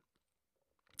creation.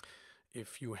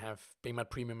 If you have Baymard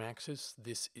Premium access,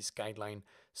 this is guideline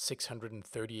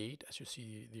 638, as you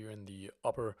see there in the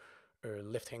upper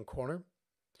left-hand corner,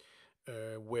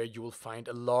 where you will find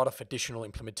a lot of additional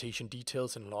implementation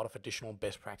details and a lot of additional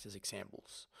best practice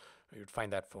examples. You'd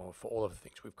find that for all of the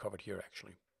things we've covered here,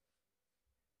 actually.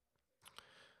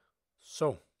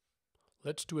 So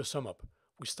let's do a sum up.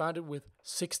 We started with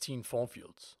 16 form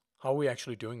fields. How are we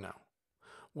actually doing now?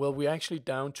 Well, we're actually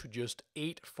down to just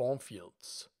 8 form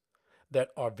fields that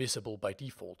are visible by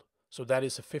default. So that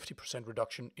is a 50%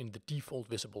 reduction in the default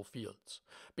visible fields,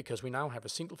 because we now have a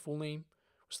single full name,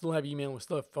 we still have email, we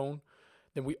still have phone,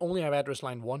 then we only have address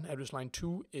line 1, address line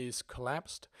 2 is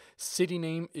collapsed, city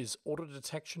name is auto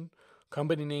detection,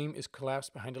 company name is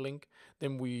collapsed behind a link,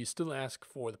 then we still ask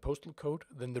for the postal code,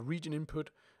 then the region input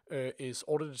is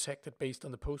auto detected based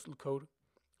on the postal code,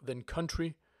 then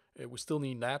country, we still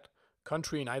need that.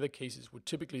 Country in either cases would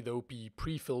typically though be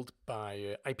pre-filled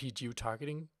by IP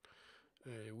geotargeting.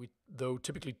 We though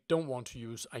typically don't want to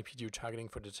use IP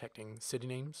geotargeting for detecting city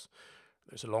names.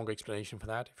 There's a longer explanation for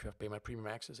that. If you have Baymard Premium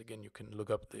access, again, you can look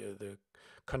up the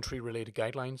country-related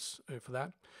guidelines for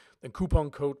that. Then coupon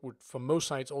code would, for most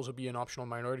sites, also be an optional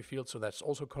minority field, so that's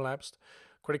also collapsed.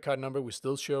 Credit card number we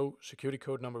still show, security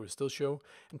code number we still show,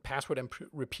 and password and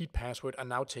repeat password are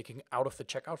now taken out of the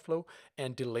checkout flow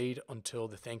and delayed until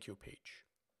the thank you page.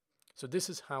 So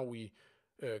this is how we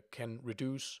can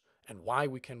reduce and why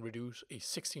we can reduce a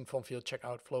 16 form field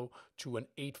checkout flow to an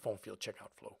 8 form field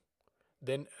checkout flow.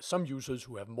 Then some users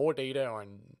who have more data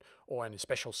or in a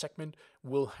special segment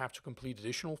will have to complete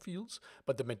additional fields,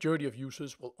 but the majority of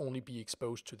users will only be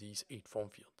exposed to these 8 form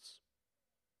fields.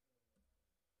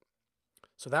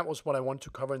 So that was what I wanted to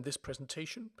cover in this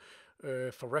presentation.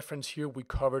 For reference here, we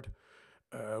covered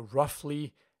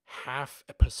roughly have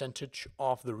a percentage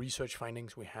of the research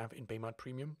findings we have in Baymard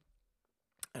Premium.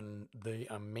 And they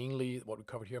are mainly, what we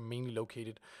covered here, mainly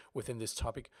located within this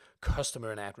topic,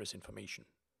 customer and address information.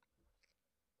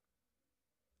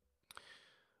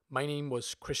 My name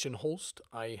was Christian Holst.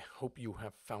 I hope you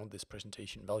have found this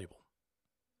presentation valuable.